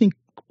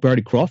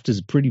Brodie Croft is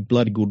a pretty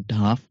bloody good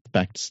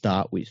halfback to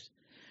start with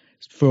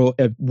for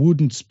a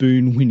wooden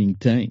spoon winning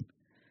team.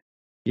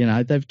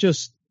 They've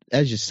just,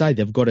 as you say,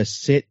 they've got to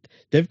sit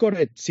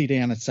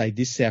down and say,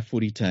 this is our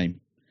footy team.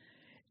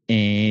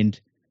 And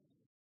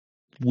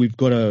we've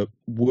got to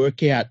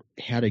work out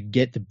how to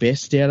get the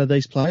best out of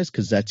these players,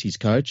 because that's his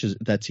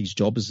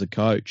job as the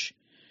coach.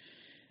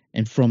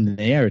 And from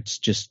there, it's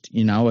just,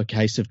 a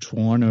case of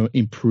trying to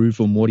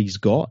improve on what he's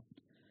got.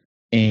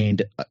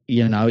 And,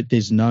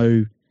 there's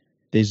no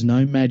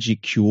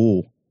magic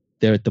cure.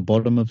 They're at the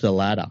bottom of the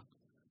ladder.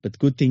 But the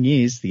good thing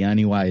is the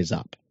only way is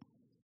up.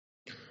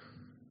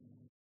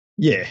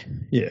 Yeah.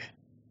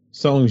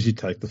 So long as you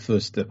take the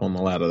first step on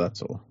the ladder,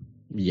 that's all.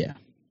 Yeah.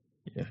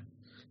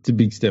 It's a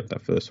big step,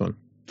 that first one.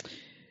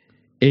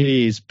 It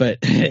is,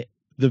 but the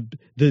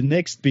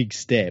next big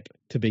step,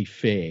 to be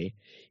fair,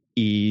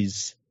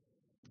 is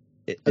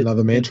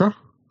another mantra.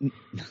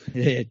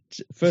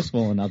 First of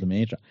all, another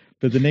mantra,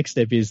 but the next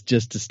step is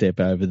just to step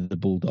over the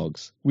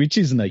Bulldogs, which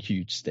isn't a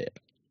huge step.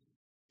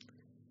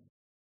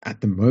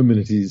 At the moment,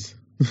 it is.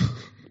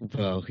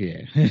 Well,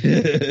 yeah.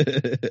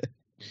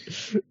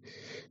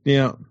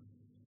 Now,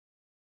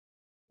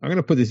 I'm going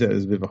to put this out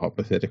as a bit of a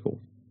hypothetical.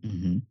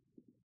 Mm-hmm.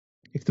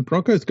 If the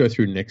Broncos go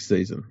through next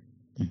season,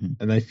 mm-hmm.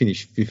 and they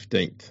finish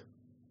 15th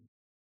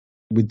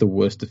with the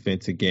worst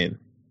defence again,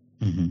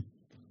 mm-hmm.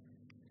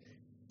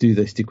 do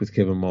they stick with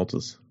Kevin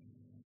Walters?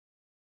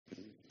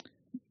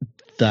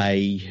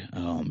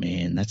 Oh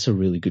man, that's a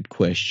really good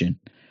question.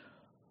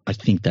 I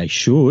think they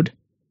should.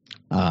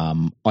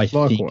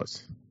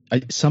 Likewise.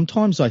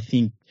 Sometimes I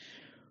think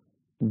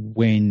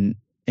we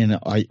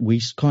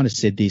kind of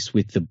said this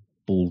with the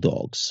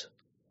Bulldogs,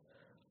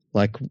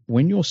 like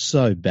when you're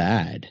so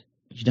bad,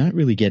 you don't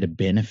really get a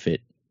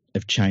benefit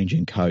of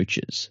changing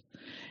coaches.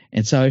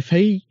 And so if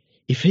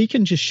he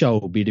can just show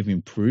a bit of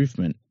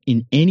improvement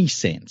in any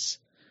sense,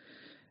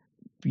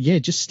 yeah,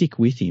 just stick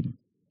with him,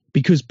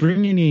 because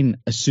bringing in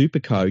a super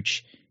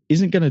coach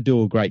isn't going to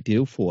do a great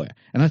deal for you.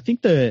 And I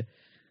think that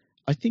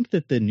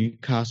the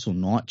Newcastle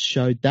Knights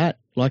showed that.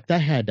 Like they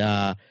had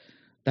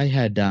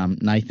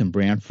Nathan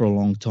Brown for a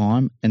long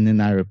time, and then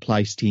they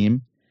replaced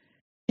him.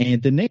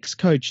 And the next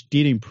coach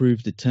did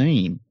improve the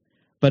team,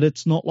 but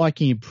it's not like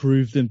he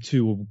improved them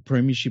to a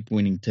premiership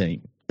winning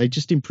team. They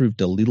just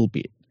improved a little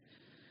bit.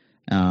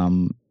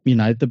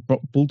 The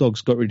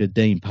Bulldogs got rid of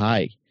Dean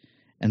Pay,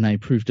 and they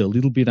improved a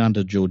little bit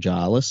under George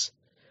Arliss.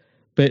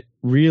 But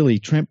really,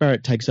 Trent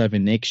Barrett takes over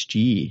next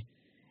year,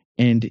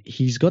 and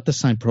he's got the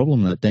same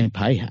problem that Dean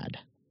Pay had.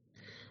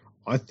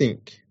 I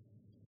think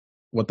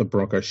what the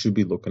Broncos should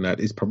be looking at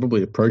is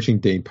probably approaching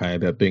Dean Pay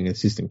about being an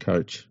assistant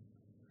coach.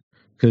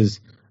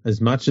 Because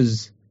as much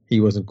as he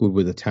wasn't good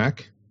with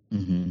attack,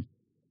 you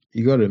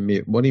got to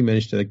admit, what he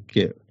managed to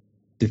get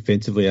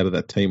defensively out of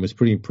that team was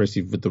pretty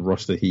impressive with the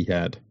roster he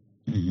had.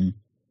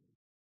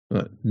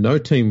 No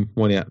team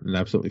went out and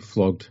absolutely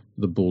flogged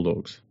the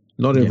Bulldogs.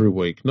 Not every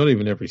week, not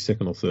even every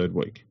second or third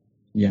week.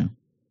 Yeah.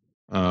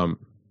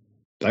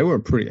 They were a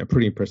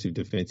pretty impressive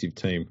defensive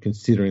team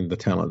considering the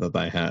talent that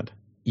they had.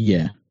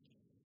 Yeah.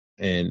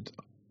 And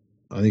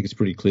I think it's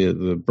pretty clear that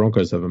the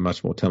Broncos have a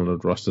much more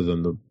talented roster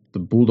than the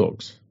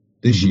Bulldogs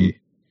this year.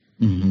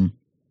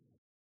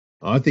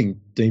 I think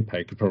Dean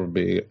Pay could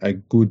probably be a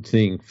good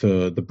thing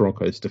for the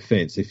Broncos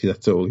defense if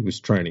that's all he was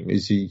training,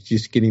 is he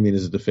just get him in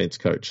as a defense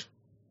coach.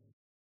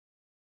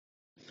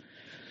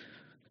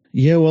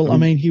 Yeah, well, I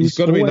mean he's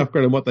got to be an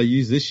upgrade on what they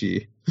use this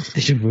year.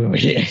 So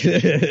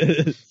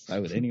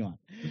would anyone.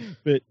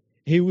 But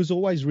he was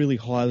always really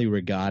highly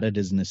regarded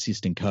as an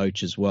assistant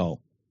coach as well,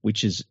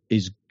 which is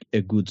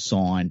a good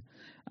sign.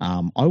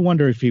 I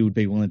wonder if he would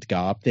be willing to go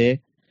up there.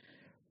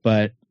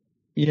 But,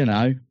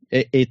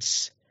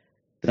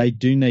 they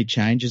do need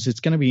changes. It's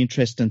going to be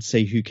interesting to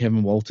see who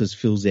Kevin Walters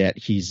fills out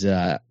his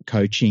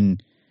coaching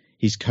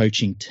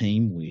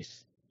team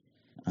with.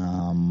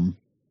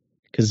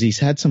 Because he's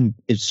had some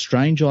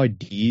strange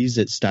ideas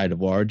at State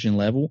of Origin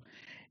level,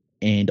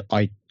 and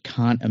I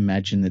can't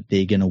imagine that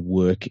they're going to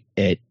work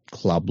at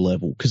club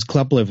level, because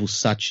club level is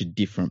such a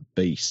different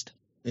beast.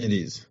 It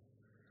is.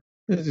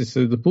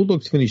 So the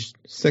Bulldogs finished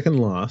second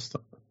last,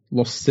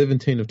 lost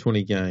 17 of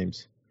 20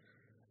 games,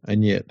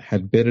 and yet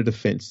had better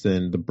defence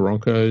than the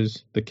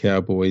Broncos, the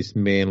Cowboys,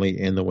 Manly,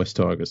 and the West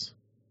Tigers.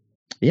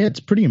 Yeah,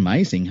 it's pretty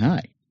amazing,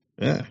 hey?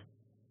 Yeah.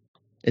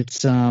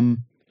 It's,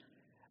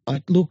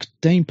 look,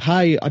 Dean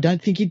Pay, I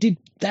don't think he did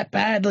that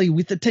badly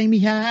with the team he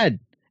had.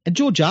 And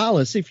George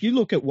Arliss, if you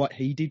look at what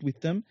he did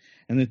with them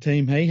and the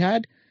team he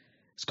had,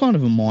 it's kind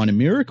of a minor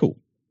miracle.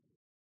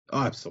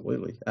 Oh,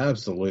 absolutely.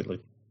 Absolutely.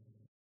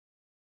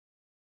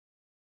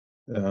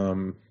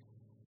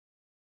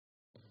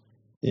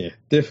 Yeah,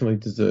 definitely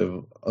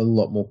deserve a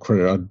lot more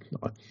credit.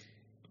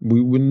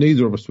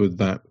 Neither of us were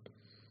that,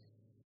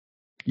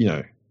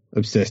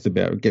 obsessed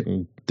about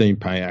getting Dean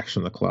Pay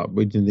action in the club.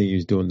 We didn't think he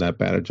was doing that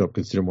bad a job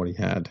considering what he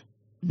had.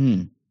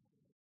 And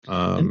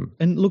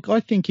look, I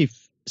think if,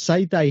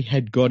 say they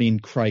had got in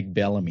Craig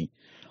Bellamy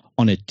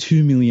on a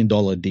 $2 million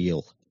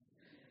deal,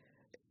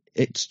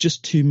 it's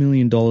just $2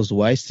 million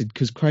wasted,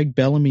 because Craig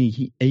Bellamy,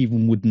 he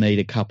even would need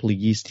a couple of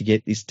years to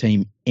get this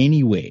team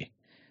anywhere.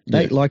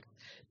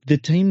 The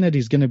team that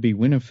is going to be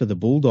winning for the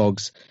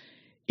Bulldogs,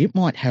 it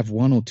might have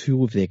one or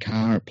two of their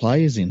current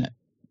players in it.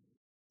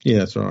 Yeah,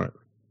 that's right.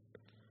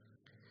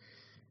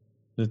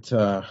 But,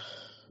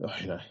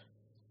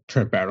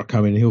 Trent Barrett will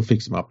come in and he'll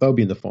fix them up. They'll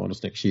be in the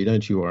finals next year,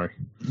 don't you worry.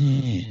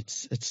 Yeah,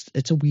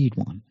 it's a weird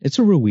one. It's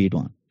a real weird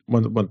one.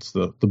 Once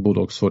the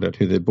Bulldogs sort out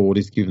who their board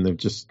is, given they've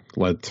just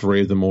let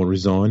three of them all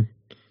resign.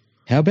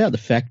 How about the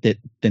fact that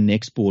the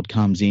next board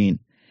comes in,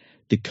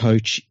 the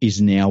coach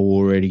is now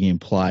already in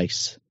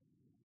place?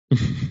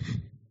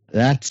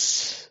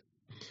 That's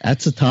a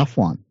tough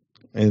one.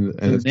 And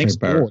it's Trent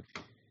Barrett.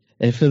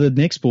 And for the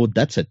next board,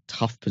 that's a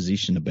tough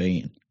position to be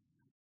in.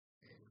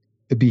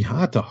 It'd be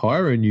hard to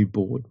hire a new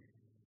board.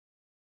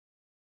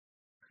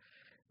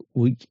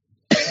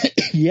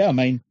 Yeah, I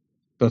mean.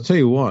 But I'll tell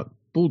you what,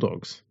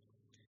 Bulldogs,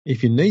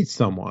 if you need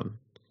someone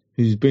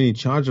who's been in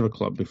charge of a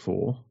club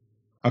before,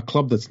 a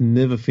club that's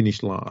never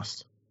finished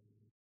last,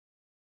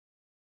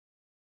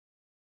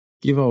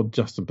 give old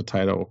Justin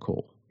Potato a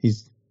call.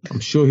 I'm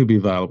sure he'll be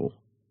available.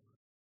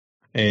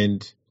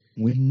 And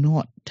we're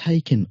not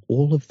taking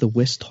all of the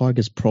West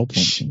Tigers'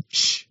 problems.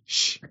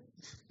 Shh.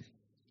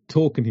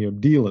 Talking here, I'm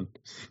dealing.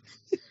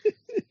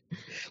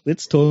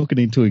 Let's talk it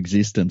into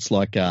existence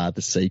like The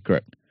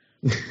Secret.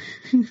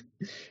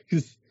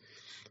 Because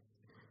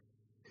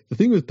the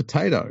thing with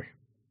Potato,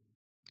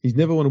 he's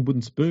never won a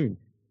wooden spoon.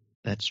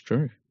 That's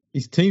true.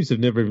 His teams have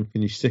never even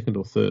finished second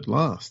or third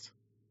last.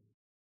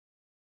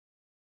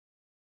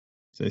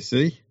 So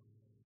see,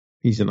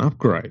 he's an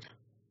upgrade.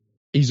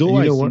 He's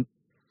always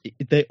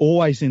they're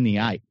always in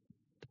the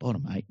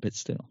bottom eight, but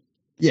still.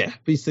 Yeah,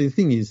 but you see, the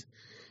thing is,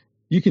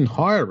 you can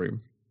hire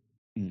him,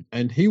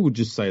 and he would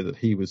just say that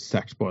he was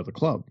sacked by the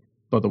club,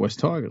 by the West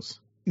Tigers.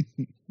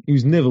 He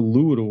was never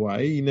lured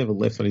away. He never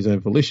left on his own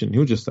volition.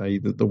 He'll just say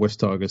that the West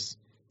Tigers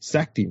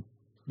sacked him,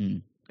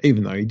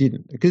 even though he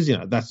didn't, because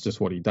that's just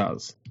what he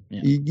does.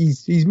 Yeah.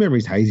 His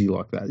memory's hazy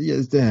like that.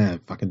 Yeah,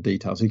 fucking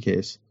details. Who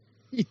cares?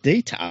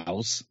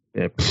 Details.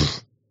 Yeah.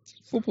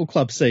 Football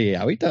club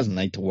CEO. He doesn't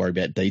need to worry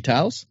about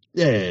details.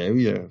 Yeah.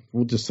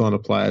 We'll just sign a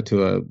player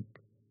to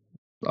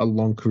a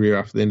long career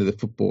after the end of the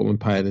football and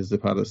pay it as a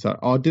part of the.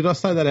 Oh, did I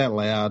say that out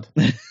loud?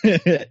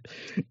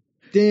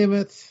 Damn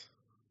it.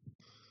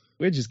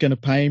 We're just going to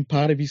pay him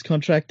part of his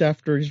contract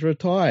after he's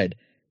retired.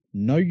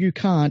 No, you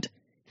can't.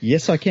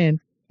 Yes, I can.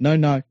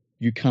 No,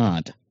 you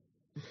can't.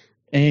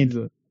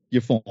 And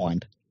you're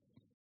fined.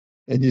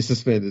 And you're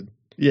suspended.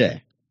 Yeah.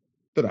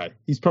 But hey,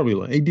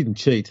 he didn't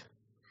cheat.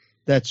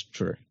 That's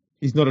true.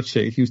 He's not a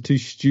cheat. He was too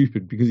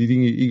stupid because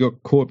he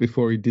got caught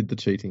before he did the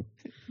cheating.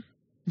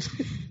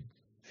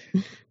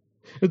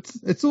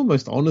 It's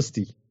almost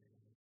honesty.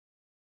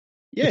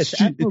 Yeah, it's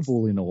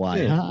admirable in a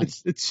way. Yeah, huh?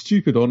 It's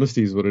stupid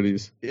honesty is what it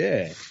is.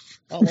 Yeah,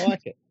 I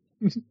like it.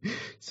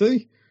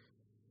 See,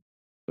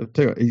 I'll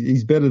tell you what,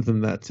 he's better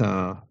than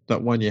that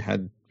one you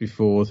had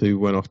before who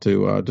went off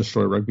to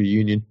destroy rugby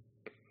union.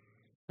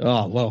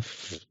 Oh well,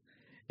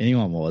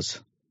 anyone was.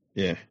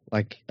 Yeah,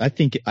 like I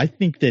think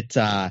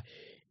that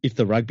if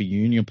the rugby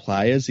union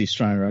players, the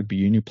Australian rugby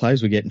union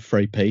players, were getting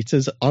free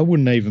pizzas, I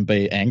wouldn't even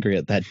be angry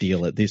at that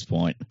deal at this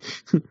point.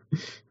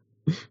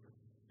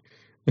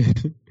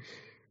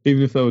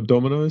 Even if they were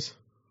Domino's?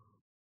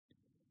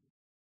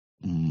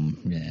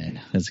 Yeah,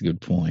 that's a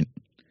good point.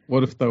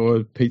 What if they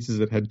were pizzas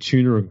that had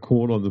tuna and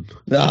corn on them?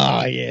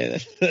 Oh, yeah,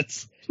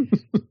 that's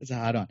a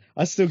hard one.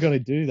 I still got to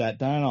do that,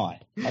 don't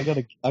I? I got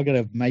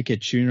to make a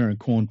tuna and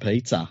corn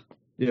pizza.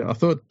 Yeah, I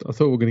thought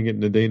we were going to get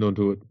Nadine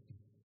onto it.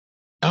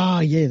 Oh,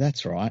 yeah,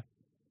 that's right.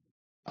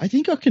 I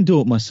think I can do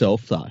it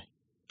myself, though.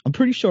 I'm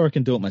pretty sure I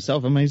can do it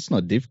myself. I mean, it's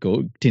not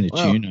difficult. Tin of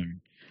tuna,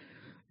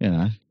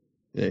 Yeah,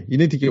 you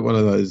need to get one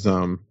of those,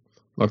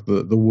 like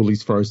the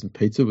Woolies frozen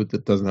pizza, but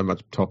that doesn't have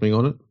much topping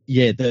on it.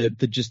 Yeah,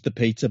 just the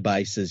pizza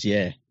bases,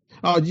 yeah.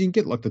 Oh, you can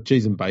get like the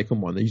cheese and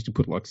bacon one. They used to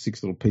put like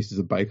 6 little pieces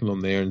of bacon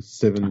on there and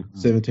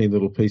 17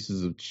 little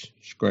pieces of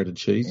grated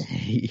cheese.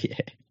 Yeah.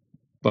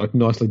 Like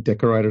nicely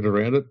decorated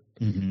around it.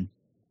 Mm-hmm.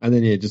 And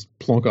then, just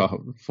plonk a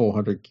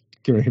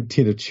 400-gram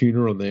tin of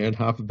tuna on there and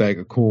half a bag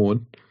of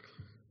corn.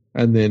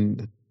 And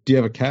then, do you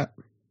have a cat?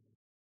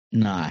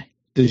 No.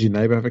 Does your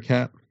neighbour have a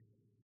cat?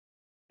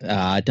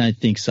 I don't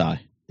think so.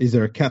 Is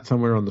there a cat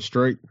somewhere on the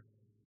street?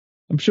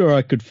 I'm sure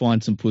I could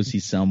find some pussy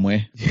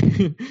somewhere.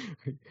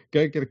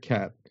 Go get a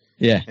cat.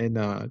 Yeah.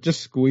 And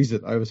just squeeze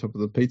it over top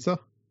of the pizza.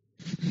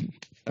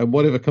 And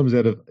whatever comes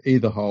out of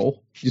either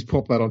hole, just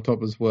pop that on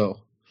top as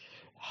well.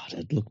 Oh,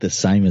 it'd look the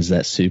same as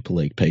that Super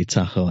League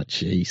pizza. Oh,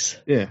 jeez.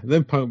 Yeah,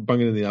 then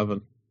bung it in the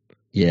oven.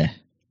 Yeah.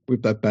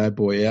 Whip that bad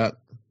boy out.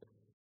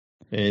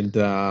 And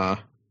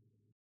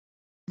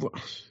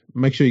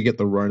make sure you get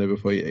the Rona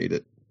before you eat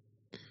it.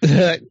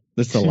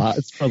 That's the last.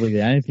 It's probably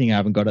the only thing I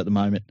haven't got at the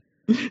moment.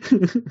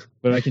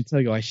 But I can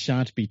tell you I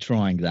shan't be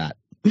trying that.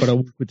 But I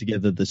will put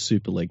together the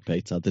Super League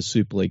pizza, the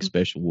Super League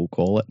Special, we'll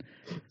call it.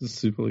 The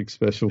Super League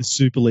Special. The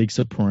Super League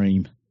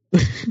Supreme.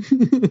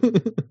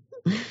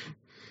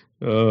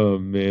 Oh,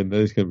 man,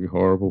 that is going to be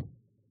horrible.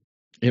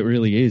 It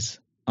really is.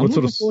 I'm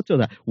looking forward to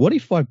that. What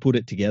if I put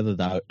it together,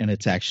 though, and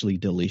it's actually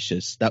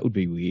delicious? That would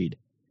be weird.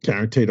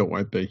 Guaranteed it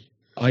won't be.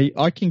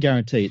 I can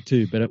guarantee it,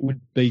 too, but it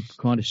would be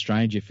kind of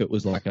strange if it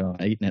was like I'm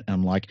eating it and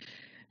I'm like,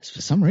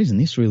 for some reason,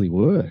 this really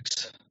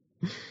works.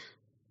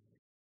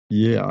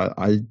 Yeah,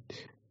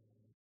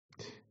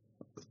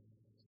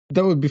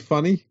 that would be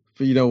funny,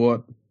 but you know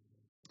what?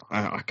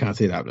 I can't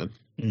see it happening.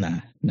 Nah,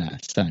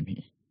 same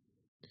here.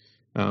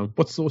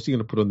 What sauce are you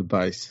going to put on the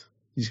base?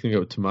 You just going to go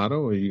with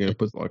tomato, or are you going to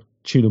put like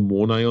tuna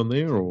mornay on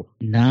there? Or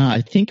Nah,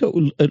 I think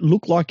it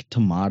looked like a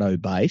tomato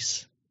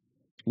base,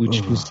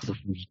 which was the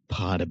weird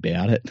part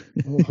about it.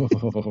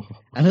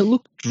 And it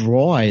looked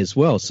dry as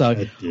well. So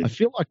I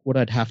feel like what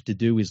I'd have to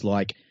do is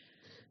like,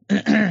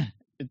 and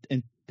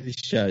this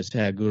shows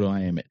how good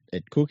I am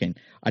at cooking.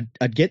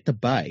 I'd get the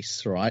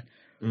base, right?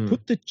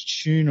 Put the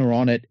tuna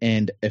on it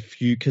and a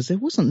few, because there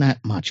wasn't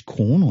that much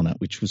corn on it,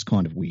 which was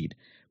kind of weird.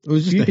 It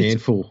was just a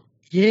handful.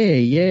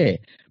 Yeah.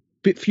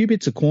 Few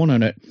bits of corn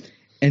on it,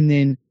 and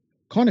then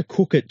kind of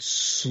cook it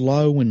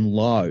slow and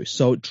low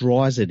so it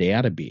dries it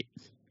out a bit.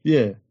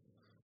 Yeah.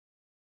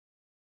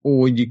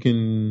 Or you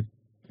can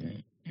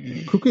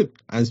cook it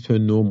as per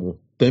normal,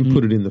 then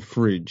put it in the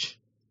fridge.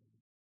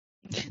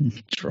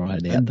 Dry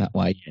it out that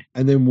way, yeah.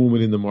 And then warm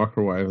it in the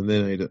microwave and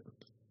then eat it.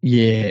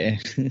 Yeah.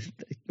 It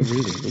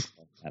really looks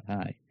like that,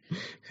 hey?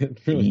 It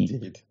really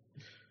did.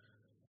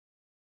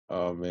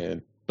 Oh,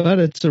 man. But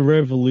it's a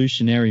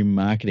revolutionary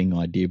marketing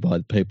idea by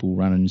the people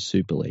running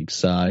Super League.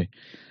 So,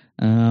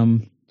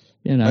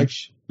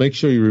 Make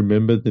sure you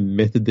remember the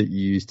method that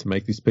you used to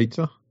make this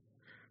pizza.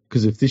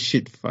 Because if this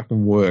shit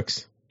fucking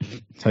works,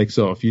 takes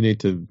off, you need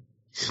to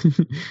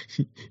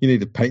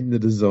patent the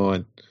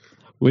design.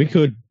 We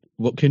could.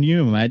 What can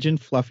you imagine?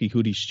 Fluffy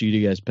Hoodie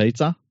Studios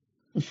pizza.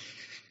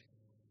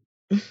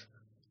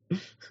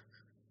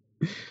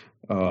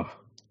 Oh,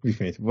 Be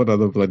fancy. What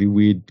other bloody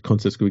weird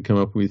concepts could we come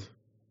up with?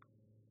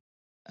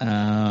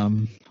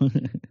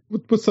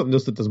 What's something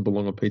else that doesn't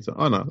belong on pizza?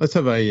 Oh no, let's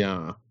have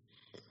a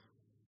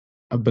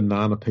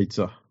banana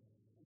pizza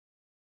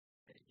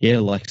Yeah,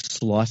 like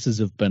slices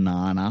of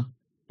banana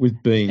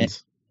with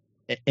beans.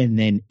 and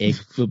then egg,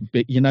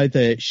 but you know,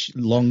 the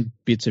long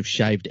bits of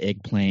shaved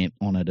eggplant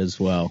on it as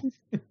well.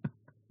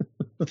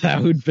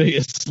 That would be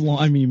a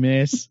slimy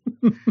mess.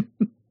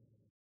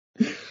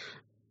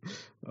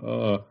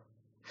 I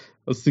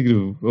was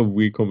thinking of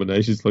weird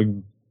combinations like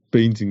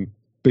beans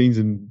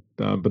and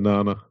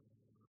banana.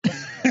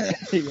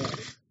 Yeah.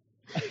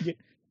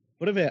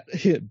 What about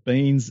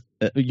beans?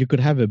 You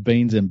could have a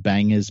beans and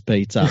bangers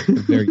pizza,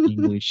 very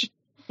English.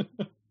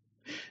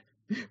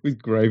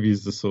 With gravy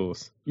as the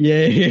sauce.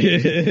 Yeah,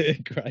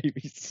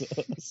 gravy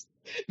sauce.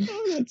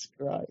 Oh, that's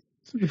great.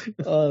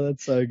 Oh,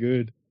 that's so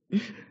good.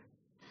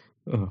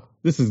 Oh,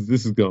 this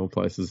is going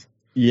places.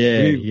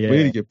 Yeah, we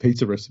need to get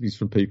pizza recipes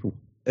from people.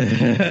 Shit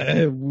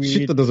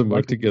that doesn't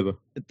work together.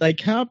 They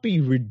can't be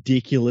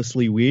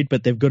ridiculously weird,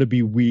 but they've got to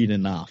be weird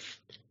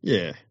enough.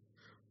 Yeah,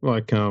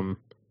 like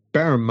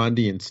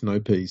barramundi and snow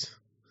peas.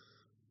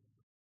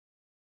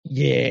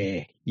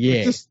 Yeah.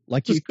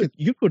 Like just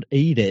you could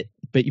eat it,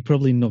 but you're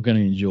probably not going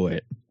to enjoy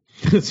it.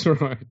 That's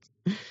right.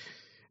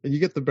 And you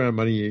get the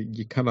barramundi,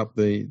 you cut up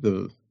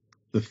the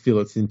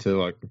fillets into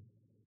like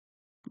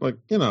like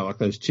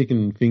those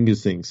chicken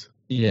fingers things.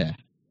 Yeah.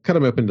 Cut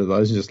them up into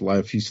those and just lay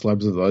a few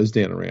slabs of those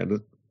down around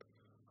it,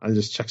 and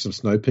just chuck some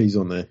snow peas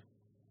on there.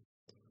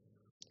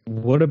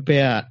 What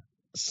about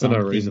For no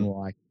reason.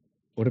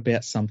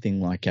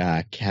 something like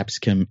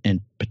capsicum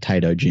and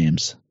potato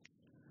jams?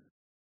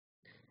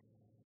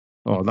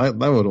 Oh, that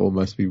would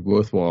almost be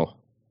worthwhile.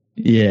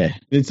 Yeah.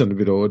 Need something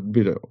a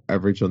bit of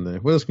average on there.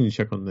 What else can you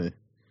chuck on there?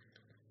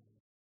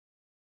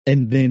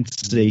 And then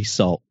sea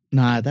salt.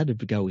 Nah,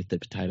 that'd go with the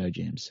potato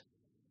jams.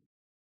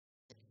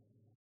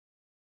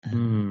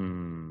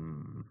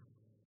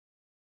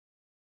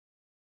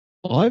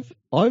 I've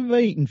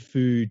eaten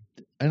food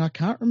and I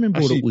can't remember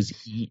what it was.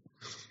 I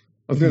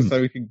was going to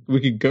say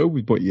we could go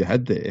with what you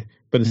had there,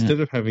 but instead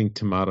of having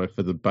tomato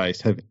for the base,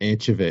 have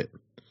anchovette.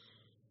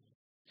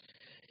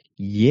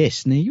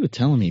 Yes, now you were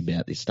telling me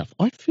about this stuff.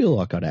 I feel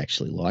like I'd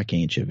actually like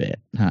anchovette.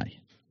 Hey.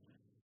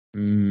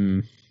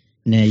 Now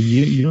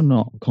you're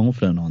not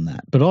confident on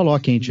that, but I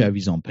like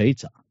anchovies on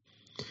pizza.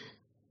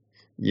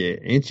 Yeah,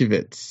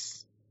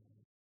 anchovettes.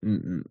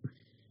 No,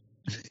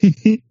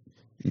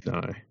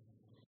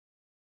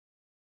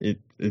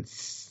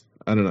 it's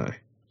I don't know.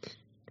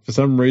 For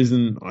some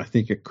reason, I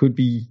think there could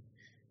be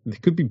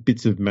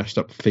bits of mashed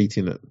up feet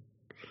in it.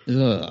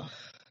 Ugh.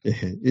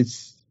 Yeah,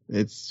 it's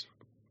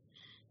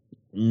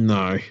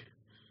no.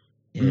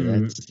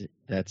 Yeah,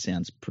 that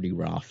sounds pretty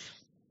rough.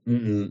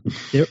 Mm-mm.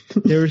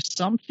 There are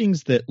some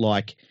things that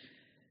like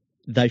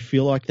they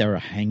feel like they're a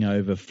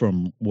hangover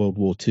from World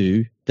War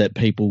II that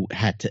people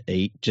had to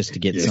eat just to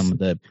get some of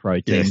the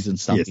proteins and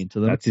stuff into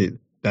them. That's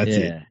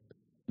it.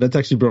 That's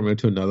actually brought me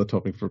to another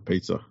topic for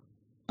pizza.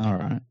 All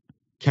right.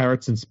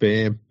 Carrots and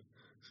spam.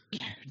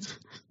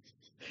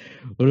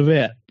 What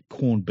about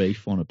corned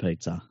beef on a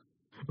pizza?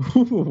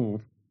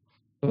 Ooh.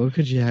 What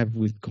could you have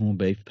with corned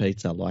beef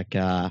pizza? Like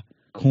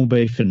corned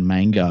beef and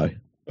mango.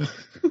 I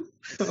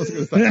was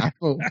going to say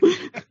apple.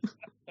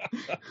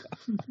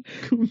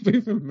 Corned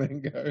beef and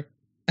mango.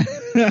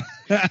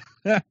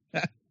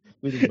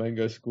 Little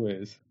mango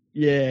squares.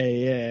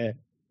 Yeah.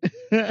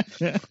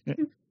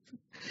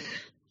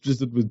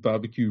 Just with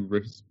barbecue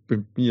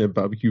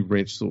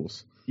ranch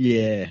sauce.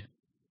 Yeah.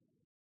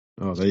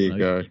 Oh, there you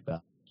go.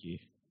 Barbecue.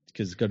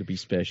 Because it's got to be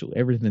special.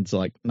 Everything's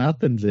like,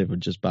 nothing's ever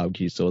just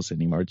barbecue sauce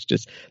anymore. It's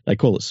just, they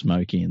call it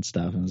smoky and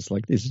stuff. And it's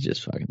like, this is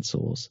just fucking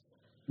sauce.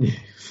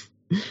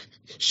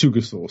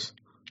 Sugar sauce.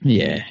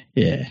 Yeah.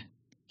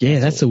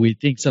 That's the weird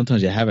thing.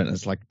 Sometimes you have it and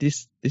it's like,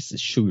 this is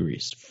sugary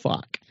as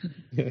fuck.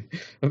 Yeah.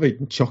 I've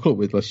eaten chocolate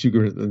with less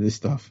sugar than this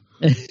stuff.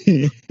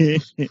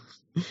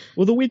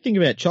 Well, the weird thing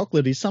about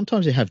chocolate is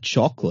sometimes you have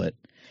chocolate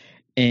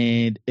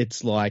and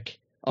it's like,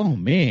 oh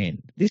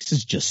man, this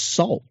is just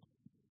salt.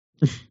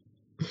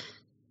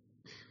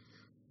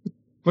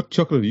 What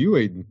chocolate are you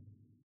eating?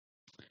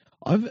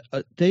 I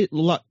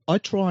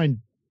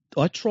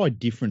try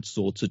different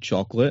sorts of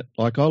chocolate.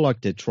 Like I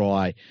like to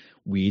try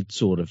weird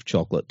sort of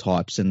chocolate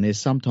types, and there's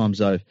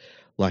sometimes I've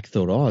like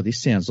thought, oh,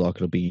 this sounds like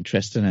it'll be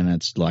interesting, and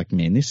it's like,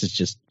 man, this is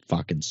just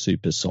fucking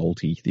super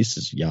salty. This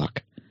is yuck.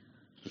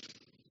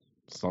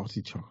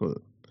 Salty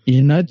chocolate.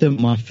 You know that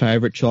my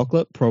favorite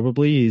chocolate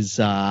probably is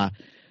rum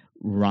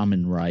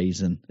and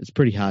raisin. It's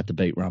pretty hard to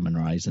beat rum and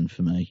raisin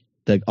for me.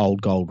 The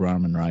old gold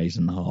rum and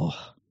raisin. Oh.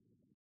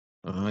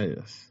 Ah,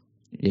 yes.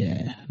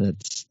 Yeah,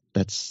 that's.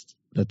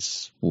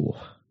 Oh.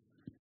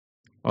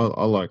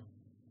 I like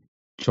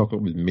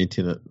chocolate with mint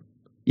in it.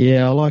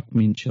 Yeah, I like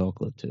mint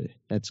chocolate too.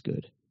 That's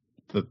good.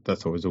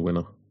 That's always a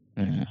winner.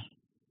 Yeah.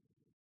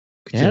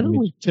 How did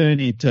we turn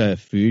into a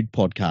food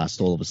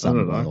podcast all of a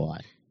sudden, by the way?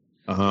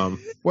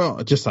 Well,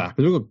 it just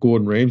happened. We've got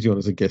Gordon Ramsay on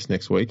as a guest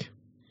next week.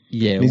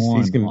 Yeah,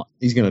 he's going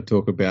to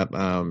talk about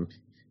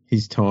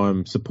his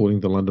time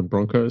supporting the London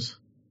Broncos.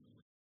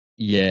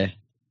 Yeah.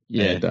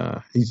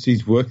 And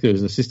he's worked there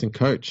as an assistant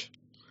coach.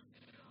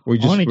 We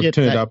just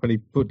turned up and he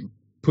put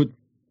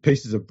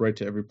pieces of bread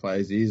to every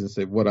player's ears and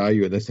said, "What are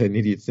you?" And they said, "An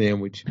idiot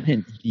sandwich."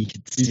 An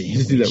idiot sandwich. You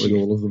just did that with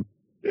all of them.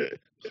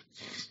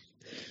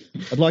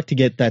 I'd like to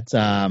get that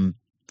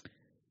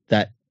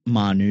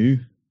Manu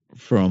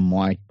from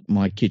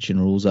my Kitchen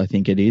Rules, I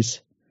think it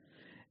is,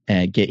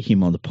 and get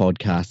him on the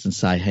podcast and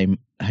say,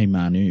 hey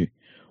Manu,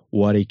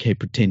 why do you keep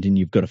pretending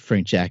you've got a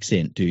French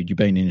accent, dude? You've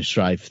been in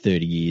Australia for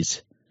 30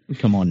 years.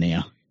 Come on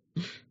now.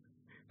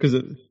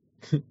 Because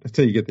that's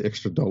how you get the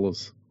extra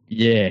dollars.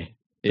 Yeah.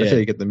 That's how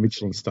you get the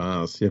Michelin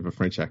stars. You have a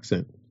French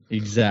accent.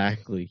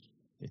 Exactly.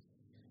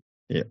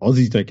 Yeah,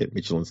 Aussies don't get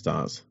Michelin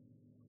stars.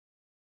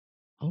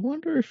 I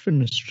wonder if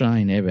an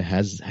Australian ever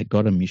has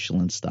got a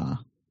Michelin star.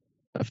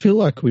 I feel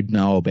like we'd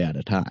know about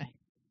it, hey?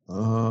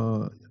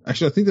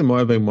 Actually, I think there might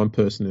have been one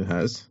person who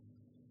has.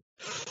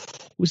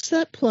 Was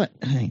that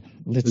Hang on,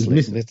 let's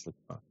look.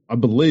 I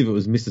believe it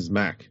was Mrs.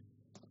 Mac.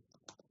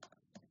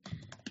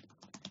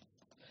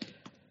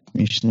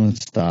 Michelin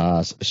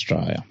stars,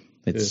 Australia.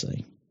 Let's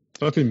see.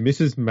 Type in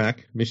Mrs.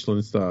 Mac,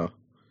 Michelin star.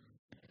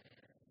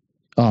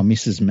 Oh,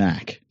 Mrs.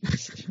 Mac.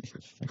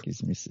 Fuck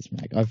is Mrs.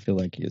 Mac? I feel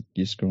like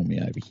you're screwing me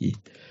over here.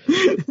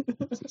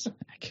 Mrs.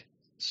 Mac.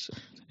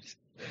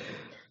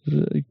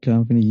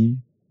 Company.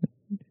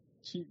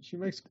 She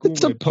makes gourmet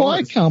It's a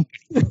pie pies.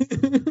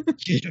 company.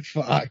 Yeah,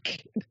 fuck.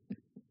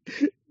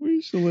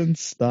 Michelin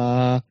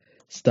star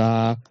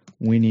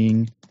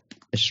winning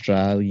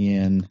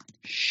Australian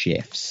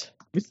chefs.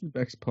 Mrs.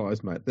 Mac's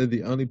pies, mate. They're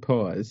the only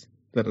pies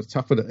that are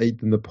tougher to eat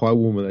than the pie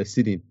warmer they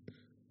sit in.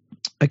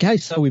 Okay,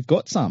 so we've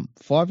got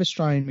 5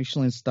 Australian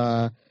Michelin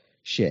star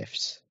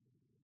chefs.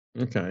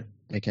 Okay,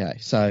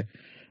 so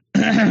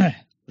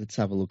let's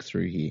have a look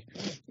through here.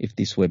 If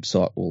this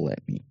website will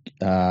let me.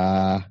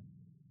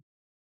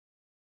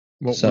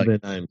 What were their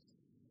names?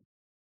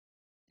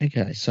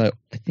 Okay, so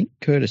I think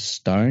Curtis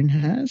Stone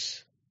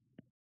has.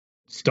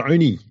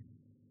 Stoney.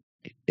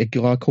 A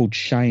guy called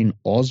Shane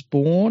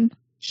Osborne.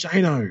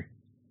 Shano.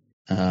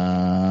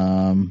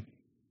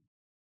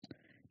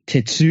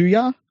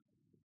 Tetsuya.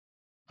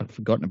 I'd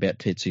forgotten about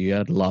Tetsuya.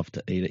 I'd love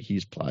to eat at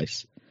his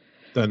place.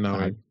 Don't know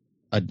him.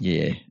 A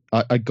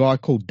guy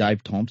called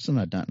Dave Thompson.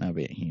 I don't know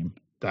about him.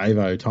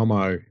 Davo,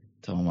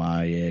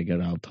 Tomo, yeah,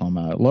 good old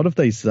Tomo. A lot of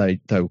these they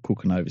were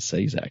cooking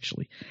overseas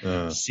actually.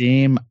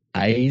 Sam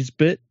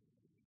Aisbett.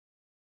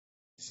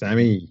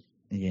 Sammy.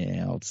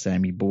 Yeah, old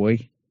Sammy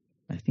boy.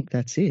 I think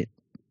that's it.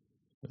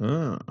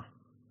 Oh,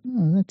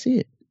 that's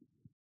it.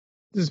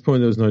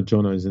 Disappointed there was no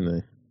Jonos in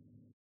there.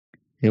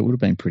 Yeah, it would have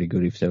been pretty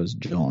good if there was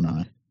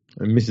Jono.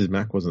 And Mrs.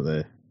 Mac wasn't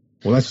there.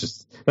 Well, that's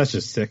just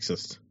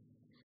sexist.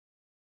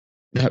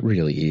 That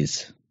really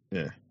is.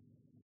 Yeah.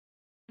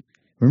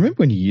 Remember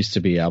when you used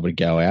to be able to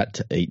go out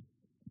to eat?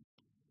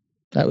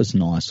 That was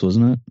nice,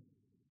 wasn't it?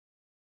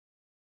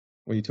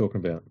 What are you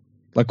talking about?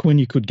 Like when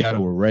you could go to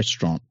a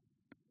restaurant.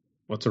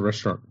 What's a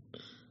restaurant?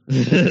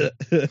 I'm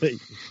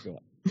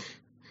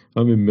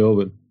in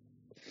Melbourne.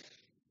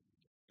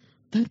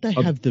 Don't they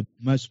have the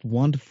most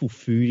wonderful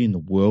food in the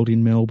world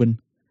in Melbourne?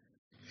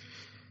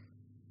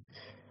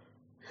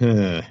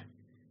 Yeah.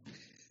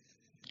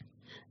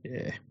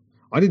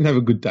 I didn't have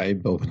a good day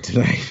in Melbourne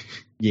today.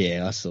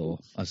 Yeah, I saw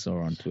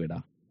on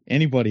Twitter.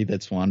 Anybody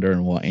that's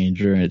wondering what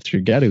Andrew,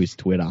 go to his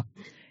Twitter.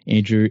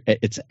 Andrew,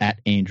 it's at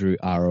Andrew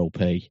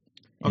RLP.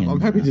 I'm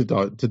happy to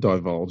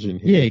divulge in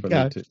here. Yeah,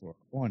 go.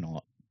 Why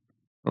not?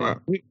 All right.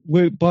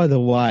 We by the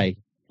way,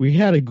 we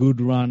had a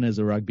good run as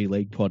a rugby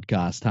league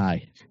podcast,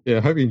 hey? Yeah, I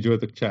hope you enjoyed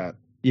the chat.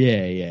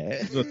 Yeah.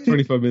 It's got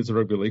 25 minutes of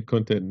rugby league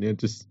content. And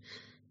just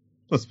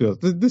let's be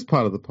honest, this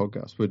part of the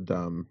podcast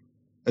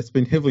it's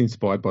been heavily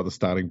inspired by the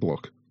starting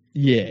block.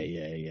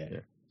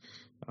 Yeah.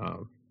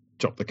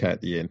 Drop the cat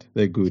at the end.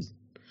 They're good.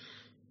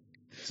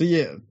 So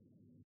yeah,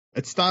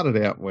 it started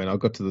out when I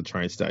got to the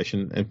train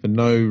station, and for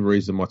no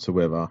reason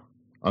whatsoever,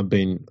 I've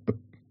been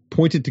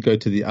appointed to go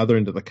to the other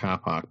end of the car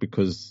park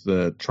because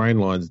the train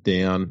line's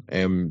down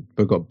and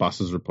we've got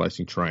buses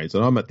replacing trains.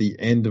 And I'm at the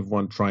end of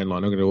one train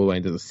line. I'm going to go all the way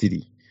into the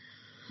city.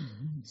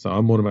 Mm-hmm. So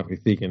I'm automatically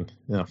thinking,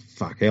 oh,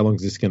 fuck, how long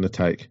is this going to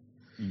take?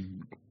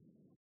 Mm-hmm.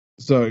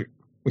 So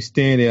we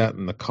stand out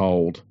in the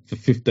cold for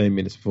 15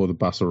 minutes before the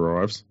bus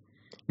arrives.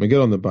 We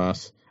get on the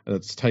bus, and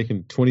it's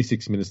taken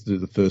 26 minutes to do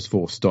the first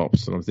 4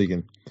 stops. And I'm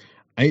thinking,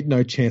 ain't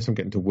no chance I'm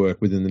getting to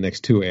work within the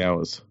next 2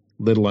 hours,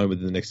 let alone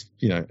within the next,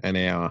 an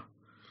hour.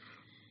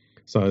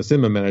 So I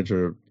send my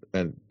manager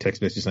a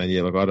text message saying,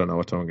 yeah, look, I don't know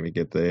what time I'm going to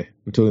get there.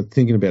 Until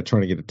thinking about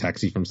trying to get a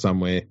taxi from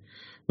somewhere. And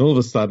all of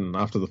a sudden,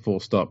 after the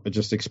 4th stop, it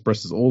just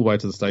expresses all the way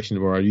to the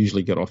station where I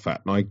usually get off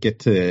at. And I get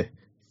there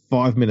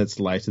 5 minutes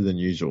later than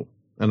usual.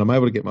 And I'm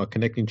able to get my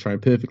connecting train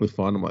perfectly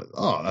fine. I'm like,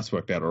 oh, that's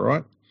worked out all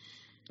right.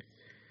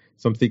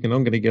 So I'm thinking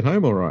I'm going to get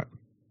home all right.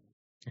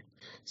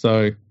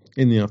 So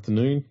in the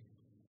afternoon,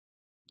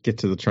 get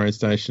to the train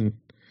station,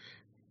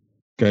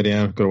 go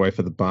down, got to wait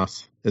for the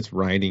bus. It's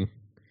raining.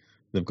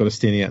 They've got us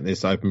standing out in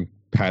this open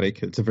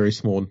paddock. It's a very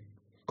small,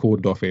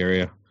 cordoned off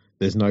area.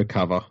 There's no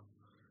cover.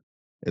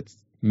 It's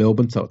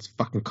Melbourne, so it's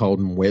fucking cold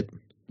and wet.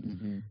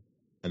 Mm-hmm.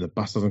 And the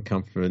bus doesn't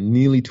come for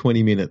nearly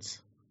 20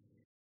 minutes.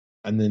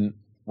 And then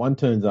one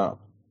turns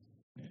up,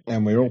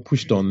 and we're all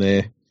pushed on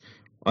there.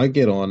 I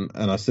get on,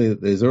 and I see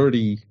that there's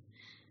already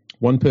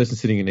one person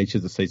sitting in each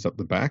of the seats up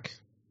the back.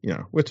 You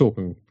know, we're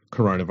talking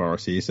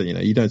coronavirus here, so, you know,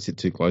 you don't sit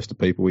too close to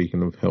people where you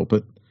can help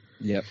it.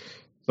 Yep.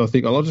 So I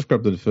think I'll just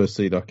grab the first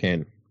seat I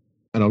can.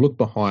 And I look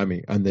behind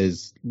me, and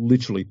there's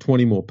literally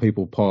 20 more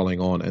people piling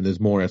on, and there's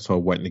more outside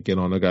waiting to get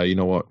on. I go, you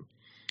know what?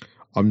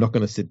 I'm not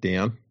going to sit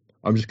down.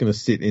 I'm just going to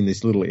sit in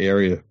this little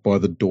area by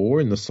the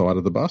door in the side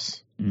of the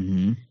bus.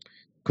 Mm-hmm.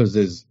 Because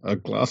there's a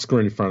glass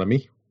screen in front of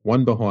me,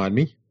 one behind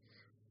me.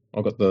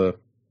 I've got the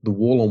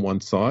wall on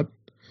one side.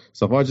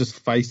 So if I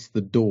just face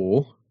the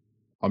door,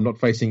 I'm not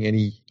facing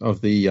any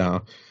of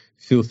the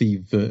filthy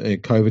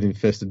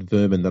COVID-infested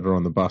vermin that are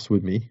on the bus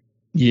with me.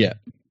 Yeah.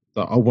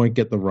 So I won't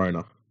get the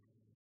Rona.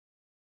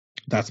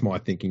 That's my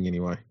thinking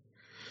anyway.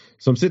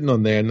 So I'm sitting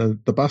on there,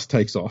 and the bus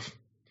takes off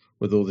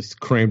with all this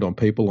crammed on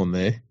people on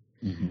there.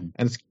 Mm-hmm.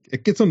 And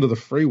it gets onto the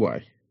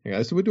freeway.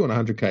 Okay, so we're doing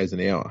 100 k's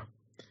an hour.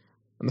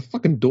 And the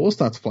fucking door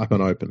starts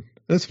flapping open.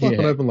 And it's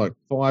flapping open like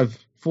 4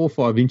 or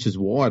 5 inches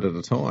wide at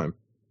a time.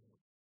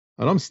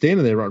 And I'm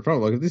standing there right in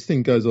front, like, if this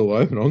thing goes all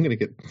open, I'm gonna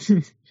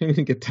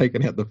get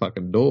taken out the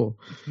fucking door.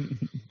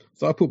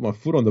 So I put my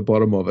foot on the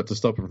bottom of it to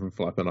stop it from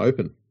flapping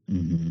open.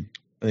 Mm-hmm.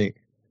 I think,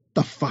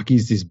 the fuck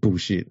is this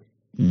bullshit?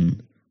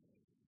 Mm.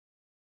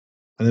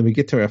 And then we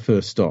get to our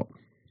first stop,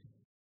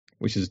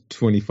 which is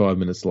 25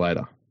 minutes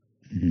later.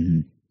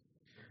 Mm-hmm.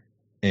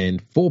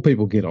 And 4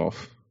 people get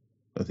off.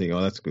 I think,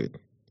 oh, that's good.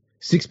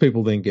 6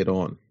 people then get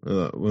on.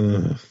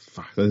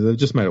 Fuck, they've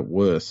just made it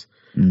worse.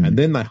 Mm. And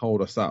then they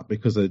hold us up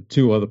because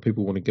 2 other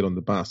people want to get on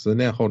the bus. So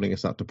they're now holding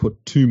us up to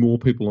put 2 more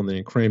people on there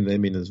and cram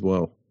them in as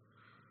well.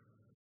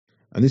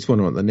 And this one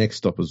on the next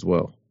stop as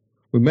well.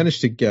 We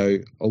managed to go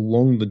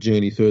along the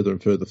journey further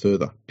and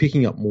further,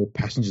 picking up more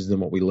passengers than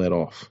what we let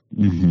off.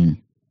 Mm-hmm.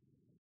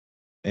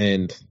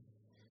 And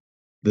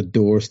the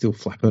door is still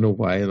flapping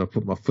away, and I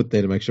put my foot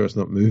there to make sure it's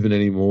not moving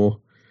anymore.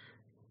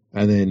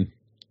 And then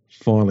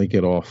finally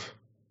get off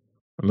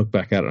and look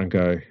back at it and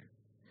go,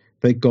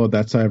 thank God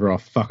that's over. Oh,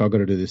 fuck, I've got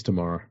to do this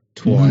tomorrow.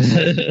 Twice.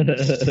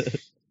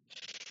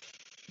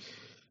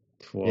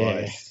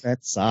 Yeah,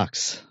 that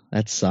sucks.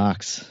 That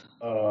sucks.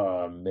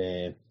 Oh,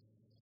 man.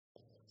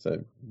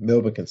 So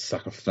Melbourne can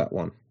suck a fat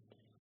one.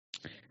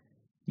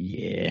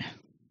 Yeah.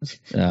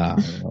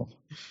 Well.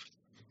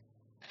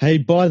 Hey,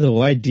 by the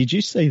way, did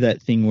you see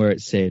that thing where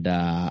it said,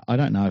 I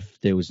don't know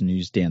if there was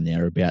news down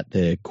there about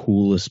the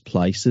coolest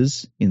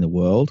places in the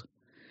world,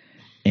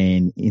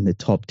 and in the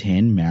top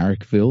 10,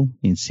 Marrickville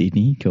in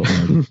Sydney,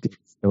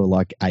 they were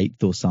like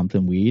 8th or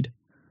something weird.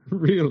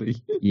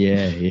 Really?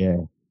 Yeah.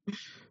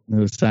 They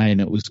were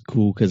saying it was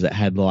cool because it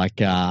had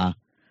like,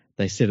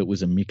 they said it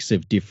was a mix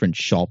of different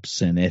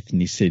shops and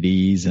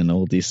ethnicities and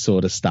all this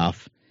sort of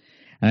stuff.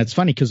 And it's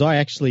funny because I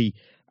actually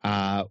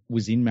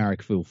was in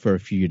Marrickville for a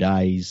few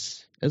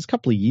days. It was a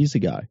couple of years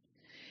ago.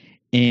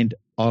 And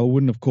I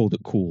wouldn't have called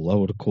it cool. I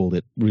would have called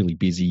it really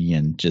busy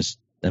and just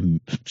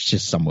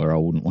somewhere I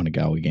wouldn't want to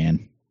go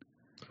again.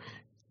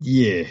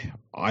 Yeah.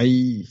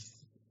 I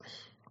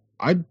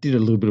did a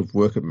little bit of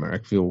work at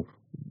Marrickville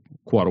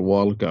quite a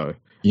while ago.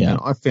 Yeah.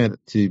 And I found it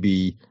to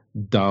be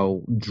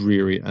dull,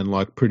 dreary, and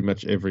like pretty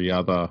much every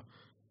other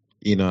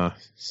inner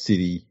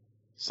city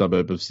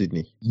suburb of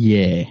Sydney.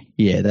 Yeah,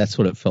 that's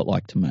what it felt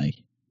like to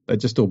me. They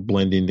just all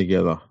blend in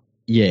together.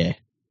 Yeah.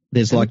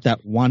 There's like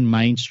that one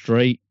main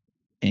street,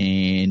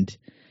 and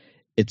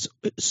it's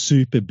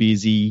super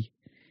busy,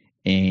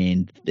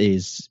 and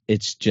it's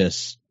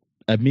just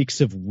a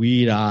mix of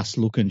weird ass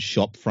looking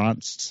shop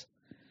fronts.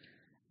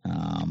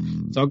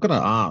 So I've got to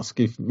ask,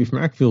 if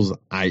Marrickville's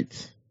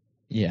 8th,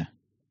 yeah,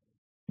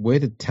 where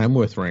did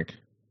Tamworth rank?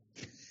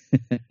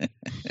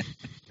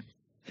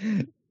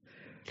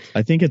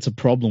 I think it's a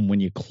problem when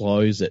you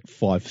close at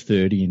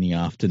 5:30 in the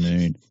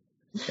afternoon.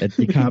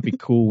 You can't be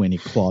cool when you're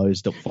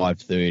closed at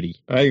 5:30.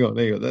 Hang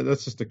on.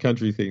 That's just a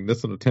country thing.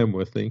 That's not a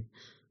Tamworth thing.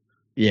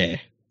 Yeah.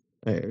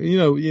 You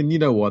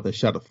know why they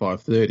shut at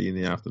 5:30 in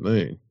the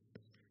afternoon?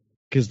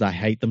 Because they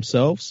hate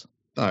themselves?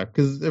 No,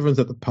 because everyone's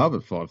at the pub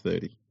at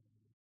 5:30.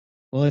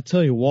 Well, I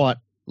tell you what,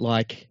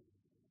 like...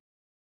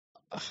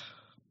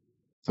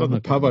 So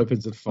the pub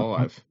opens at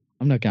 5.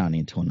 I'm not going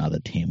into another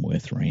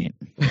Tamworth rant.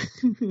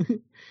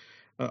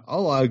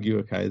 I'll argue,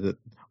 okay, that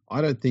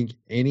I don't think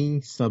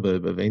any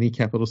suburb of any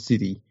capital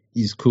city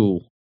is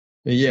cool.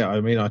 Yeah,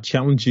 I mean, I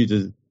challenge you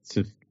to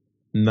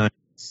name a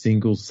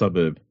single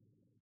suburb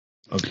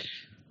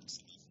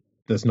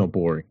that's not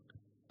boring.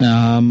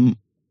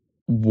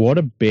 What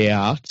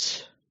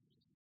about...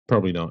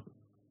 Probably not.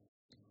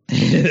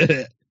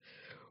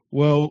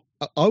 Well,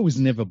 I was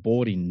never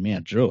bored in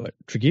Mount Druitt.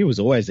 Tregear was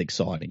always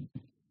exciting.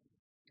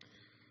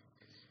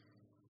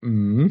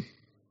 Mm-hmm.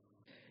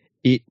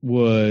 It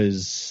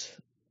was...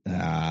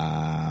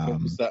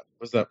 Was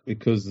that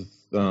because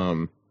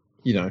of,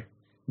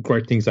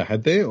 great things I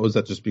had there, or was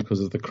that just because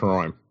of the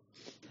crime?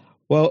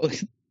 Well,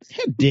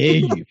 how dare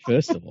you,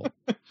 first of all?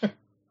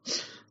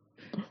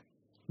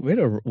 We had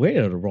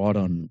a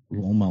ride-on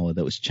lawnmower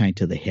that was chained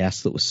to the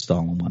house that was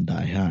stolen one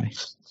day, hey?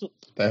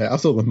 The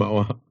house or the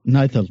mower?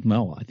 No, the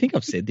mower. I think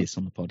I've said this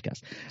on the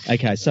podcast.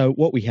 Okay, so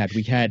what we had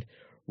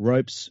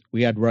ropes.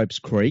 We had Ropes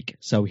Creek,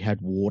 so we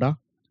had water.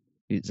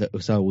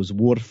 So it was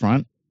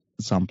waterfront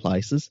in some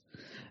places.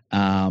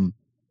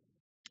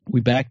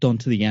 We backed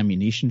onto the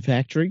ammunition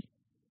factory.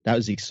 That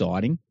was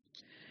exciting.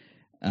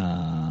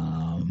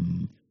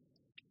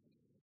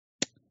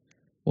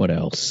 What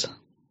else?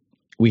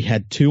 We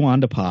had 2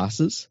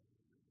 underpasses.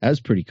 That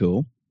was pretty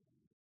cool.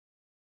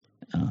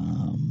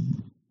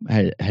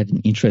 Had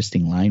an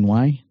interesting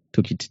laneway.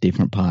 Took you to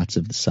different parts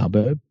of the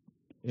suburb.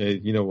 Yeah,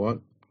 you know what?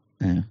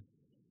 Yeah.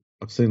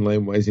 I've seen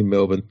laneways in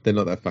Melbourne. They're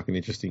not that fucking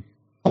interesting.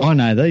 Oh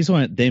no, these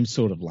weren't them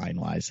sort of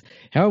laneways.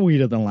 How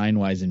weird are the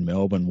laneways in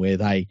Melbourne where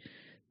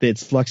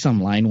it's like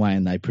some laneway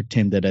and they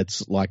pretend that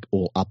it's like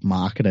all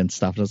upmarket and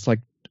stuff. And it's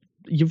like,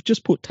 you've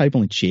just put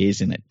table and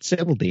chairs in it.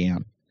 Settle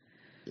down.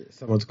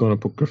 Someone's going to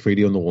put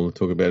graffiti on the wall and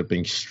talk about it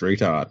being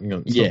street art.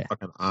 It's not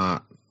fucking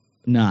art.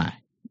 No,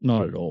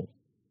 not at all.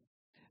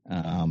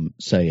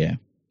 So yeah.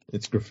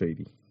 It's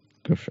graffiti.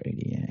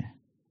 Graffiti, yeah.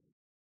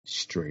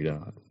 Street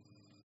art.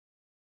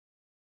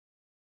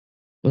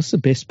 What's the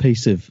best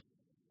piece of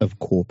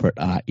corporate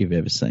art you've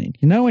ever seen?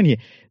 You know when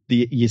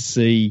you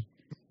see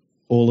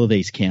all of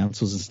these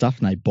councils and stuff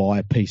and they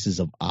buy pieces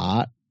of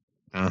art?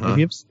 Uh-huh.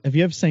 Have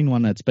you ever seen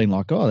one that's been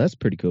like, oh, that's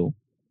pretty cool?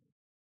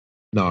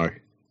 No.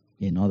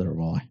 Yeah, neither have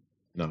I.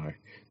 No.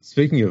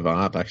 Speaking of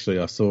art, actually,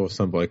 I saw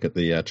some bloke at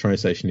the train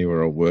station near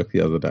where I work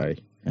the other day.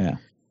 Yeah.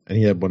 And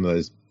he had one of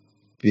those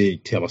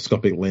big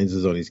telescopic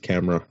lenses on his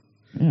camera.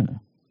 Yeah. And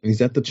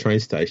he's at the train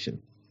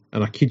station.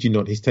 And I kid you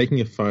not, he's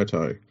taking a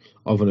photo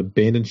of an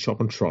abandoned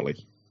shopping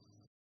trolley.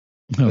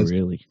 Oh,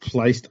 really?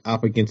 Placed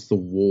up against the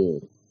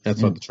wall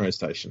outside the train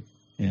station.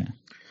 Yeah.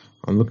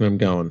 I'm looking at him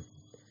going,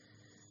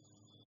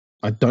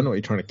 I don't know what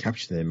you're trying to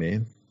capture there,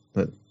 man.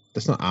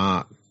 That's not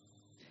art.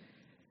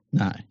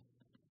 No.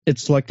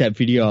 It's like that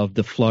video of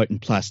the floating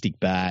plastic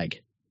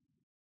bag.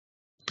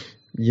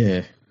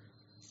 Yeah.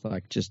 It's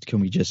like,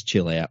 can we just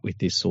chill out with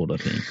this sort of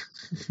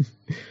thing?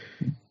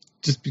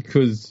 Just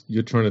because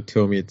you're trying to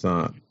tell me it's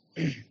art.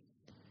 I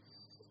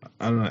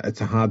don't know.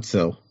 It's a hard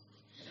sell.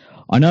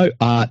 I know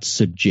art's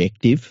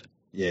subjective.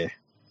 Yeah.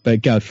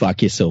 But go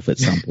fuck yourself at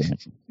some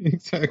point.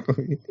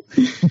 Exactly.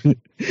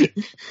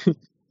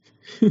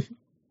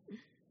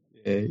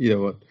 Yeah, you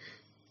know what?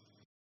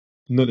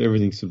 Not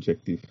everything's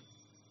subjective.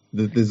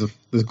 There's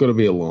got to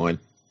be a line.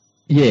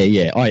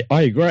 Yeah,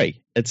 I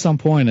agree. At some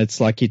point, it's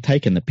like you're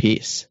taking the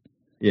piss.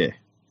 Yeah.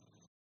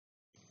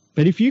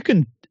 But if you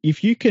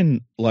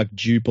can like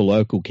dupe a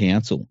local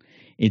council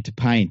into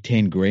paying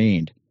 10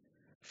 grand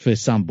for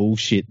some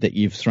bullshit that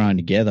you've thrown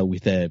together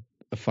with a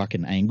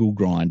fucking angle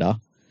grinder,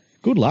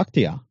 good luck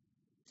to you.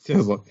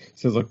 Sounds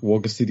like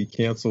Wagga City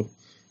Council.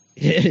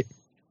 Yeah.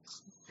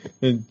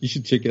 And you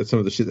should check out some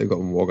of the shit they've got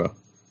in Wagga.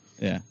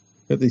 Yeah.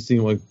 Got these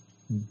things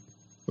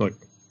like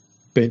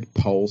bent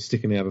poles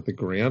sticking out of the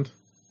ground.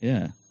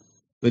 Yeah.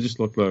 They just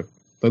look like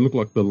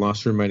the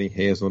last remaining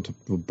hairs on top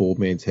of a bald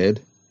man's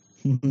head.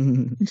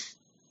 And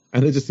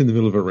they're just in the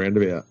middle of a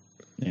roundabout.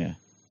 Yeah.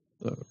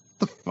 What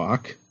the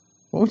fuck?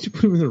 Why would you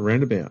put them in a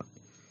roundabout?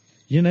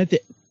 You know,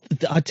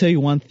 I tell you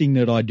one thing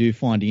that I do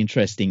find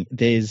interesting.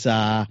 There's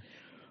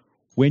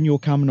when you're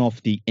coming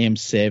off the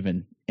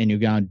M7 and you're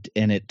going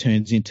and it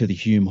turns into the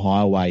Hume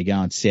Highway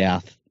going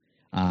south,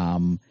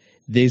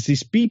 there's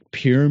this big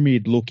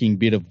pyramid-looking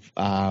bit of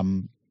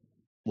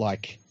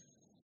like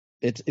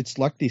it's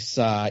like this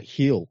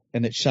hill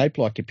and it's shaped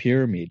like a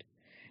pyramid.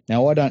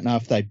 Now, I don't know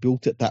if they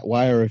built it that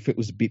way or if it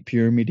was a bit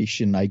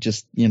pyramidish and they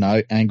just,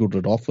 angled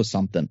it off or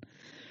something.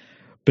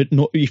 But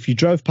if you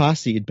drove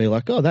past it, you'd be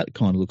like, oh, that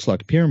kind of looks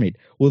like a pyramid.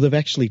 Well, they've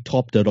actually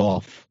topped it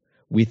off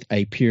with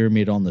a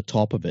pyramid on the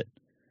top of it.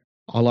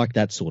 I like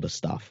that sort of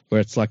stuff, where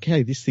it's like,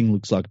 hey, this thing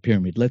looks like a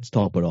pyramid. Let's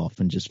top it off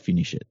and just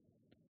finish it.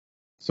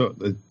 So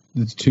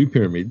it's 2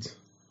 pyramids?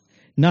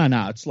 No,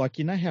 it's like,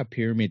 you know how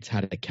pyramids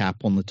had a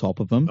cap on the top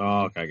of them?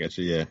 Oh, okay, I get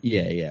you, yeah.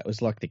 Yeah, it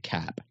was like the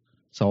cap.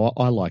 So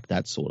I like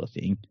that sort of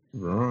thing.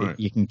 Right.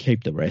 You can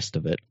keep the rest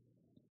of it.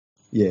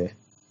 Yeah.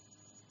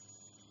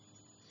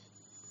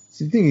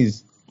 See, the thing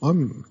is,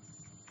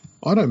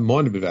 I don't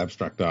mind a bit of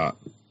abstract art.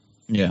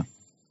 Yeah.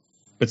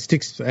 But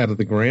sticks out of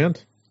the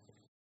ground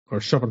or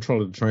a shopping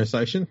trolley at the train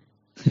station,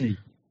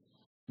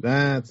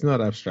 that's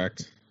not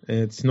abstract.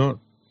 It's not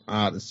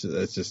art.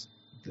 It's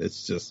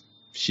just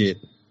shit.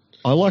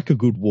 I like a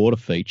good water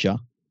feature.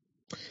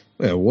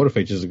 Yeah, water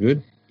features are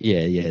good.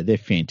 Yeah, they're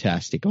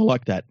fantastic. I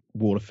like that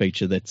water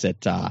feature that's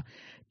at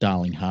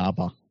Darling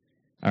Harbour.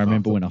 I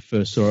remember when I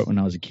first saw it when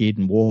I was a kid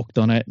and walked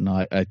on it, and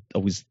I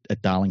was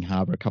at Darling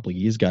Harbour a couple of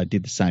years ago,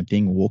 did the same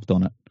thing, walked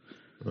on it.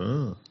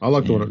 Oh, I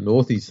like the one at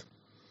Northies.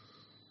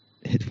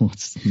 It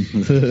was.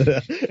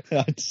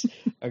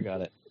 I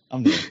got it.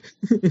 I'm there.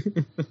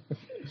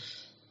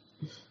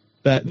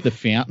 But the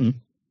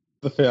fountain.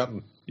 The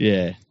fountain.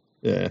 Yeah.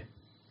 Yeah.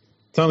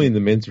 It's only in the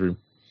men's room.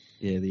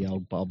 Yeah, the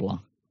old bubbler.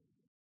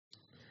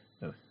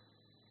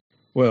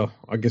 Well,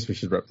 I guess we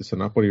should wrap this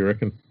one up. What do you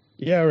reckon?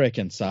 Yeah, I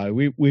reckon so.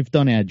 We've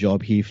done our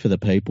job here for the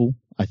people.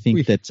 I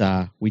think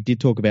that we did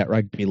talk about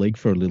rugby league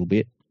for a little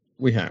bit.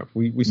 We have.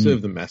 We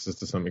serve the masses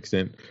to some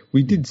extent.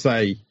 We did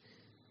say,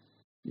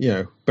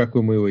 back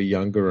when we were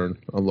younger and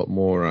a lot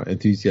more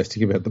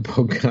enthusiastic about the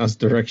podcast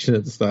direction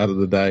at the start of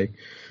the day,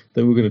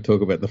 that we're going to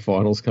talk about the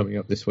finals coming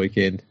up this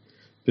weekend.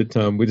 But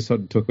we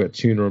decided to talk about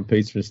tuna and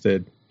pizza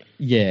instead.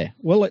 Yeah.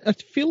 Well, I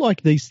feel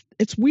like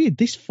it's weird.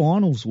 This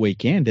finals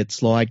weekend,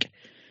 it's like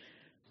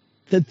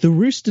the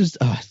Roosters,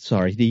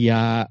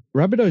 the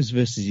Rabbitohs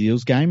versus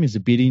Eels game is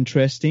a bit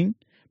interesting,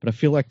 but I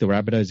feel like the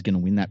Rabbitohs are going to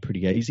win that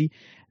pretty easy.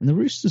 And the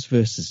Roosters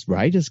versus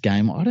Raiders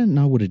game, I don't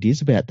know what it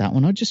is about that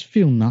one. I just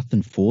feel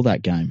nothing for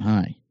that game,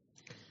 hey?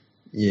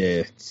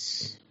 Yeah,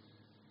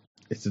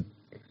 I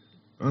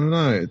don't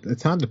know.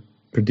 It's hard to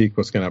predict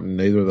what's going to happen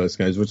in either of those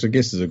games, which I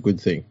guess is a good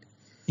thing.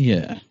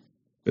 Yeah.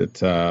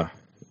 But, I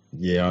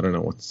don't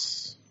know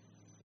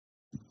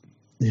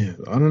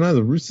I don't know.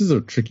 The Roosters are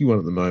a tricky one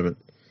at the moment.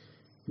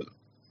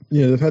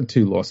 Yeah, they've had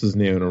 2 losses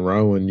now in a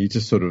row, and you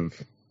just sort of,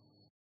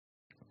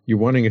 you're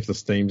wondering if the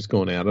steam's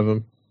gone out of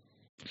them.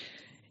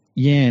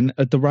 Yeah, and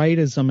at the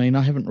Raiders, I mean,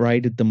 I haven't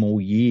rated them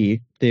all year.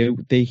 They're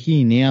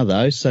here now,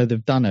 though, so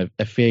they've done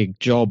a fair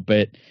job,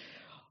 but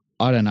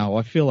I don't know.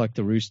 I feel like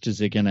the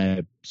Roosters are going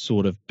to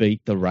sort of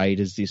beat the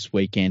Raiders this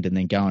weekend and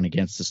then go on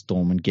against the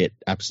Storm and get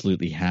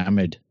absolutely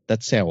hammered.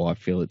 That's how I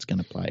feel it's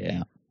going to play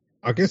out.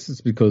 I guess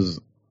it's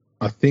because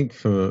I think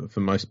for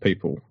most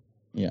people,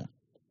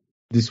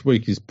 this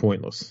week is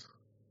pointless.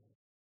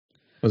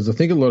 Because I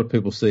think a lot of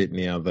people see it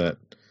now that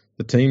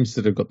the teams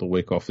that have got the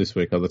week off this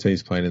week are the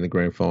teams playing in the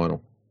grand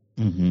final.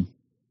 Mm-hmm.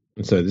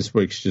 And so this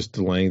week's just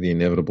delaying the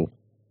inevitable.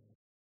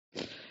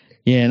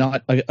 Yeah,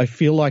 and I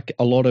feel like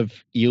a lot of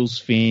Eels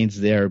fans,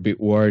 they're a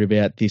bit worried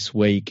about this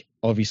week.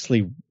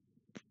 Obviously,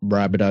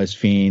 Rabbitohs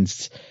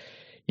fans,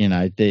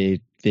 they're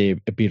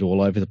a bit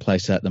all over the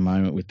place at the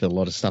moment with a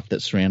lot of stuff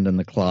that's surrounding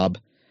the club.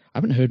 I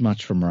haven't heard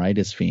much from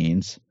Raiders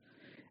fans,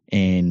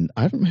 and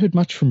I haven't heard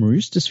much from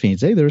Roosters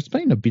fans either. It's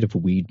been a bit of a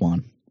weird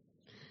one.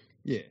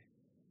 Yeah.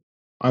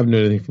 I haven't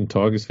heard anything from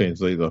Tigers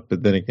fans either,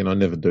 but then again, I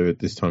never do at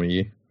this time of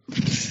year.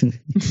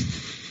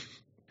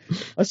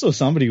 I saw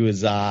somebody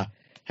was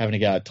having a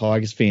go at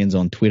Tigers fans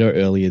on Twitter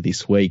earlier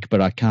this week,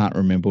 but I can't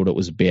remember what it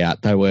was about.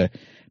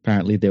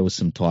 Apparently there was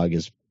some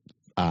Tigers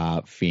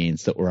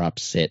fans that were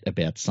upset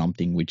about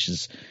something, which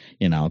is,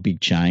 a big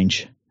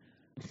change.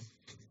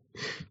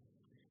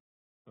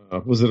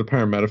 Was it a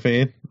Parramatta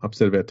fan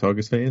upset about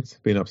Tigers fans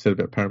being upset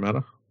about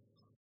Parramatta?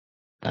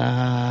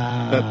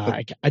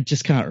 I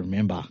just can't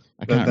remember.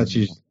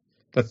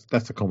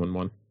 That's a common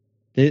one.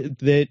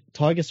 The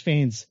Tigers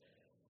fans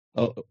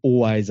are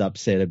always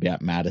upset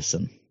about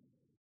Madison.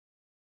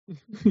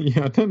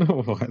 Yeah, I don't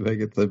know why they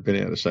get so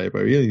bent out of shape.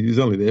 He was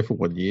only there for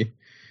 1 year.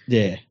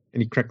 Yeah.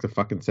 And he cracked the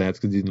fucking sads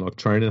because he didn't like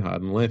training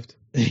hard and left.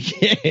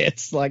 Yeah,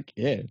 it's like,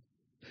 yeah.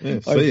 Yeah,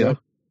 see ya.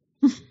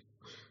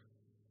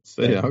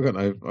 See ya.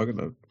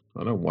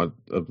 I don't want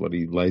a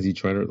bloody lazy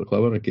trainer at the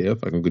club. I don't care how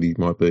fucking good he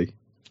might be.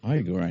 I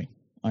agree.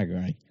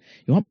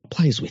 You want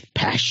players with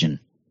passion.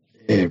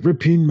 Yeah,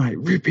 rip in, mate.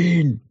 Rip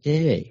in.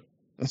 Yeah.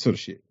 That sort of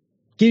shit.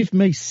 Give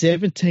me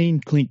 17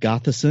 Clint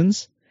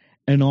Guthersons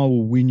and I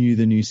will win you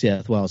the New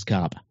South Wales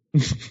Cup.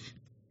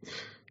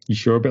 You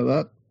sure about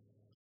that?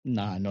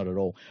 No, not at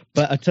all.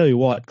 But I tell you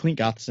what, Clint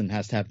Gutherson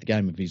has to have the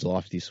game of his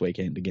life this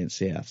weekend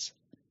against Souths.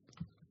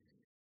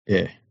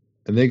 Yeah.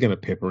 And they're going to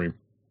pepper him.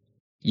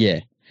 Yeah.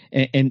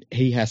 And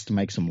he has to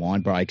make some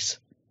line breaks.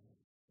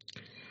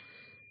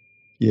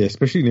 Yeah,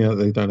 especially now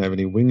that they don't have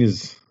any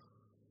wingers.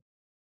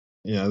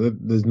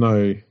 There's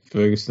no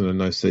Ferguson and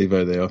no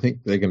Sevo there. I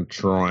think they're going to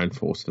try and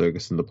force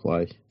Ferguson to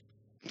play.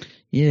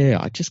 Yeah,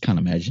 I just can't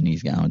imagine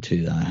he's going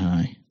to, though,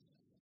 hey?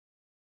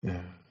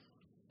 Yeah.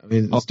 I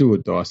mean, it's do or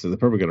die, so they're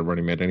probably going to run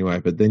him out anyway.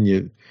 But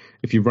then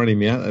if you run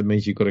him out, that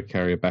means you've got to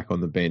carry it back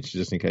on the bench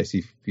just in case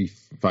he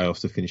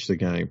fails to finish the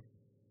game.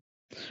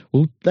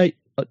 Well,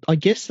 I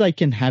guess they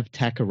can have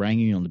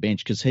Takarangi on the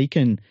bench because he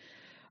can.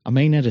 I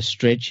mean, at a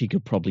stretch, he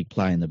could probably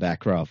play in the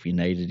back row if you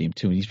needed him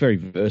to. And he's very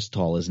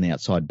versatile as an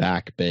outside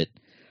back. But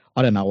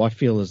I don't know. I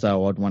feel as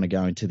though I'd want to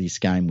go into this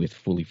game with a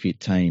fully fit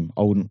team.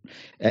 I wouldn't.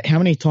 How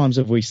many times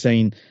have we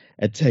seen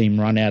a team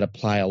run out a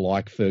player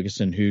like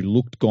Ferguson who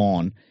looked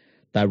gone?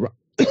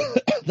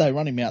 They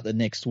run him out the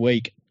next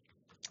week,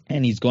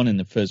 and he's gone in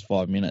the first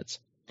 5 minutes.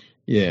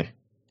 Yeah,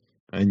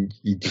 and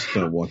you just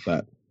don't want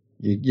that.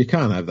 You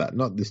can't have that.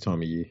 Not this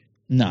time of year.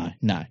 No,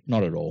 not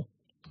at all.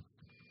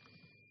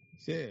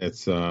 Yeah,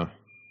 it's an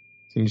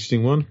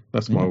interesting one.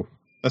 That's my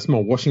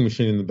washing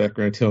machine in the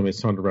background telling me it's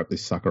time to wrap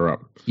this sucker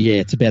up. Yeah,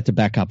 it's about to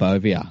back up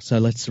over here. So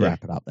let's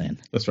wrap it up then.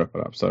 Let's wrap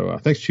it up. So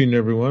thanks for tuning in,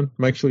 everyone.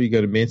 Make sure you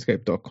go to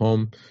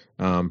manscaped.com.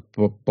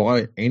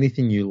 Buy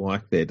anything you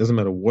like there. It doesn't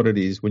matter what it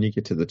is. When you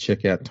get to the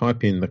checkout,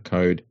 type in the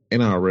code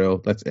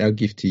NRL. That's our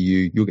gift to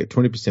you. You'll get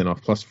 20%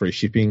 off plus free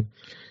shipping.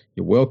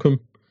 You're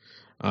welcome.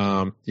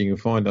 You can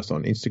find us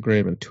on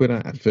Instagram and Twitter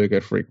at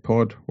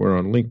FergoFreakPod. We're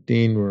on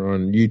LinkedIn. We're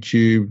on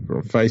YouTube. We're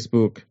on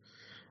Facebook.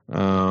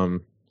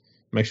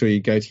 Make sure you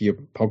go to your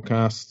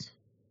podcast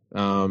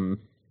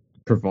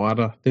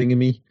provider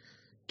thingamy.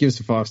 Give us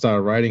a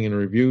 5-star rating and a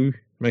review.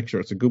 Make sure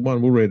it's a good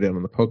one. We'll read it out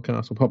on the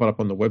podcast. We'll pop it up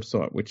on the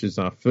website, which is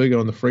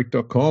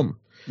fergoandthefreak.com.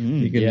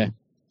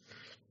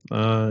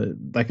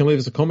 They can leave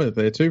us a comment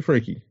there too,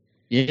 Freaky.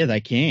 Yeah,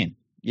 they can.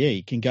 Yeah,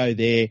 you can go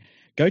there.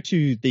 Go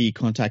to the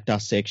contact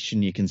us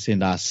section. You can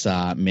send us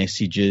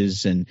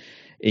messages and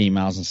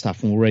emails and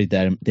stuff, and we'll read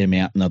them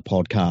out in the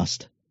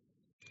podcast.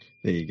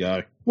 There you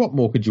go. What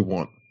more could you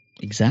want?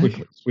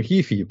 Exactly. We're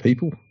here for you,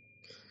 people.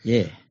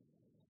 Yeah.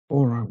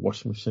 All right,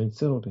 washing machine,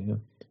 settle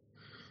down.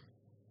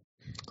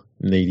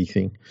 Needy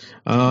thing.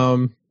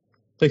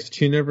 Thanks for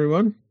tuning in,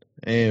 everyone,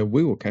 and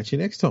we will catch you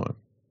next time.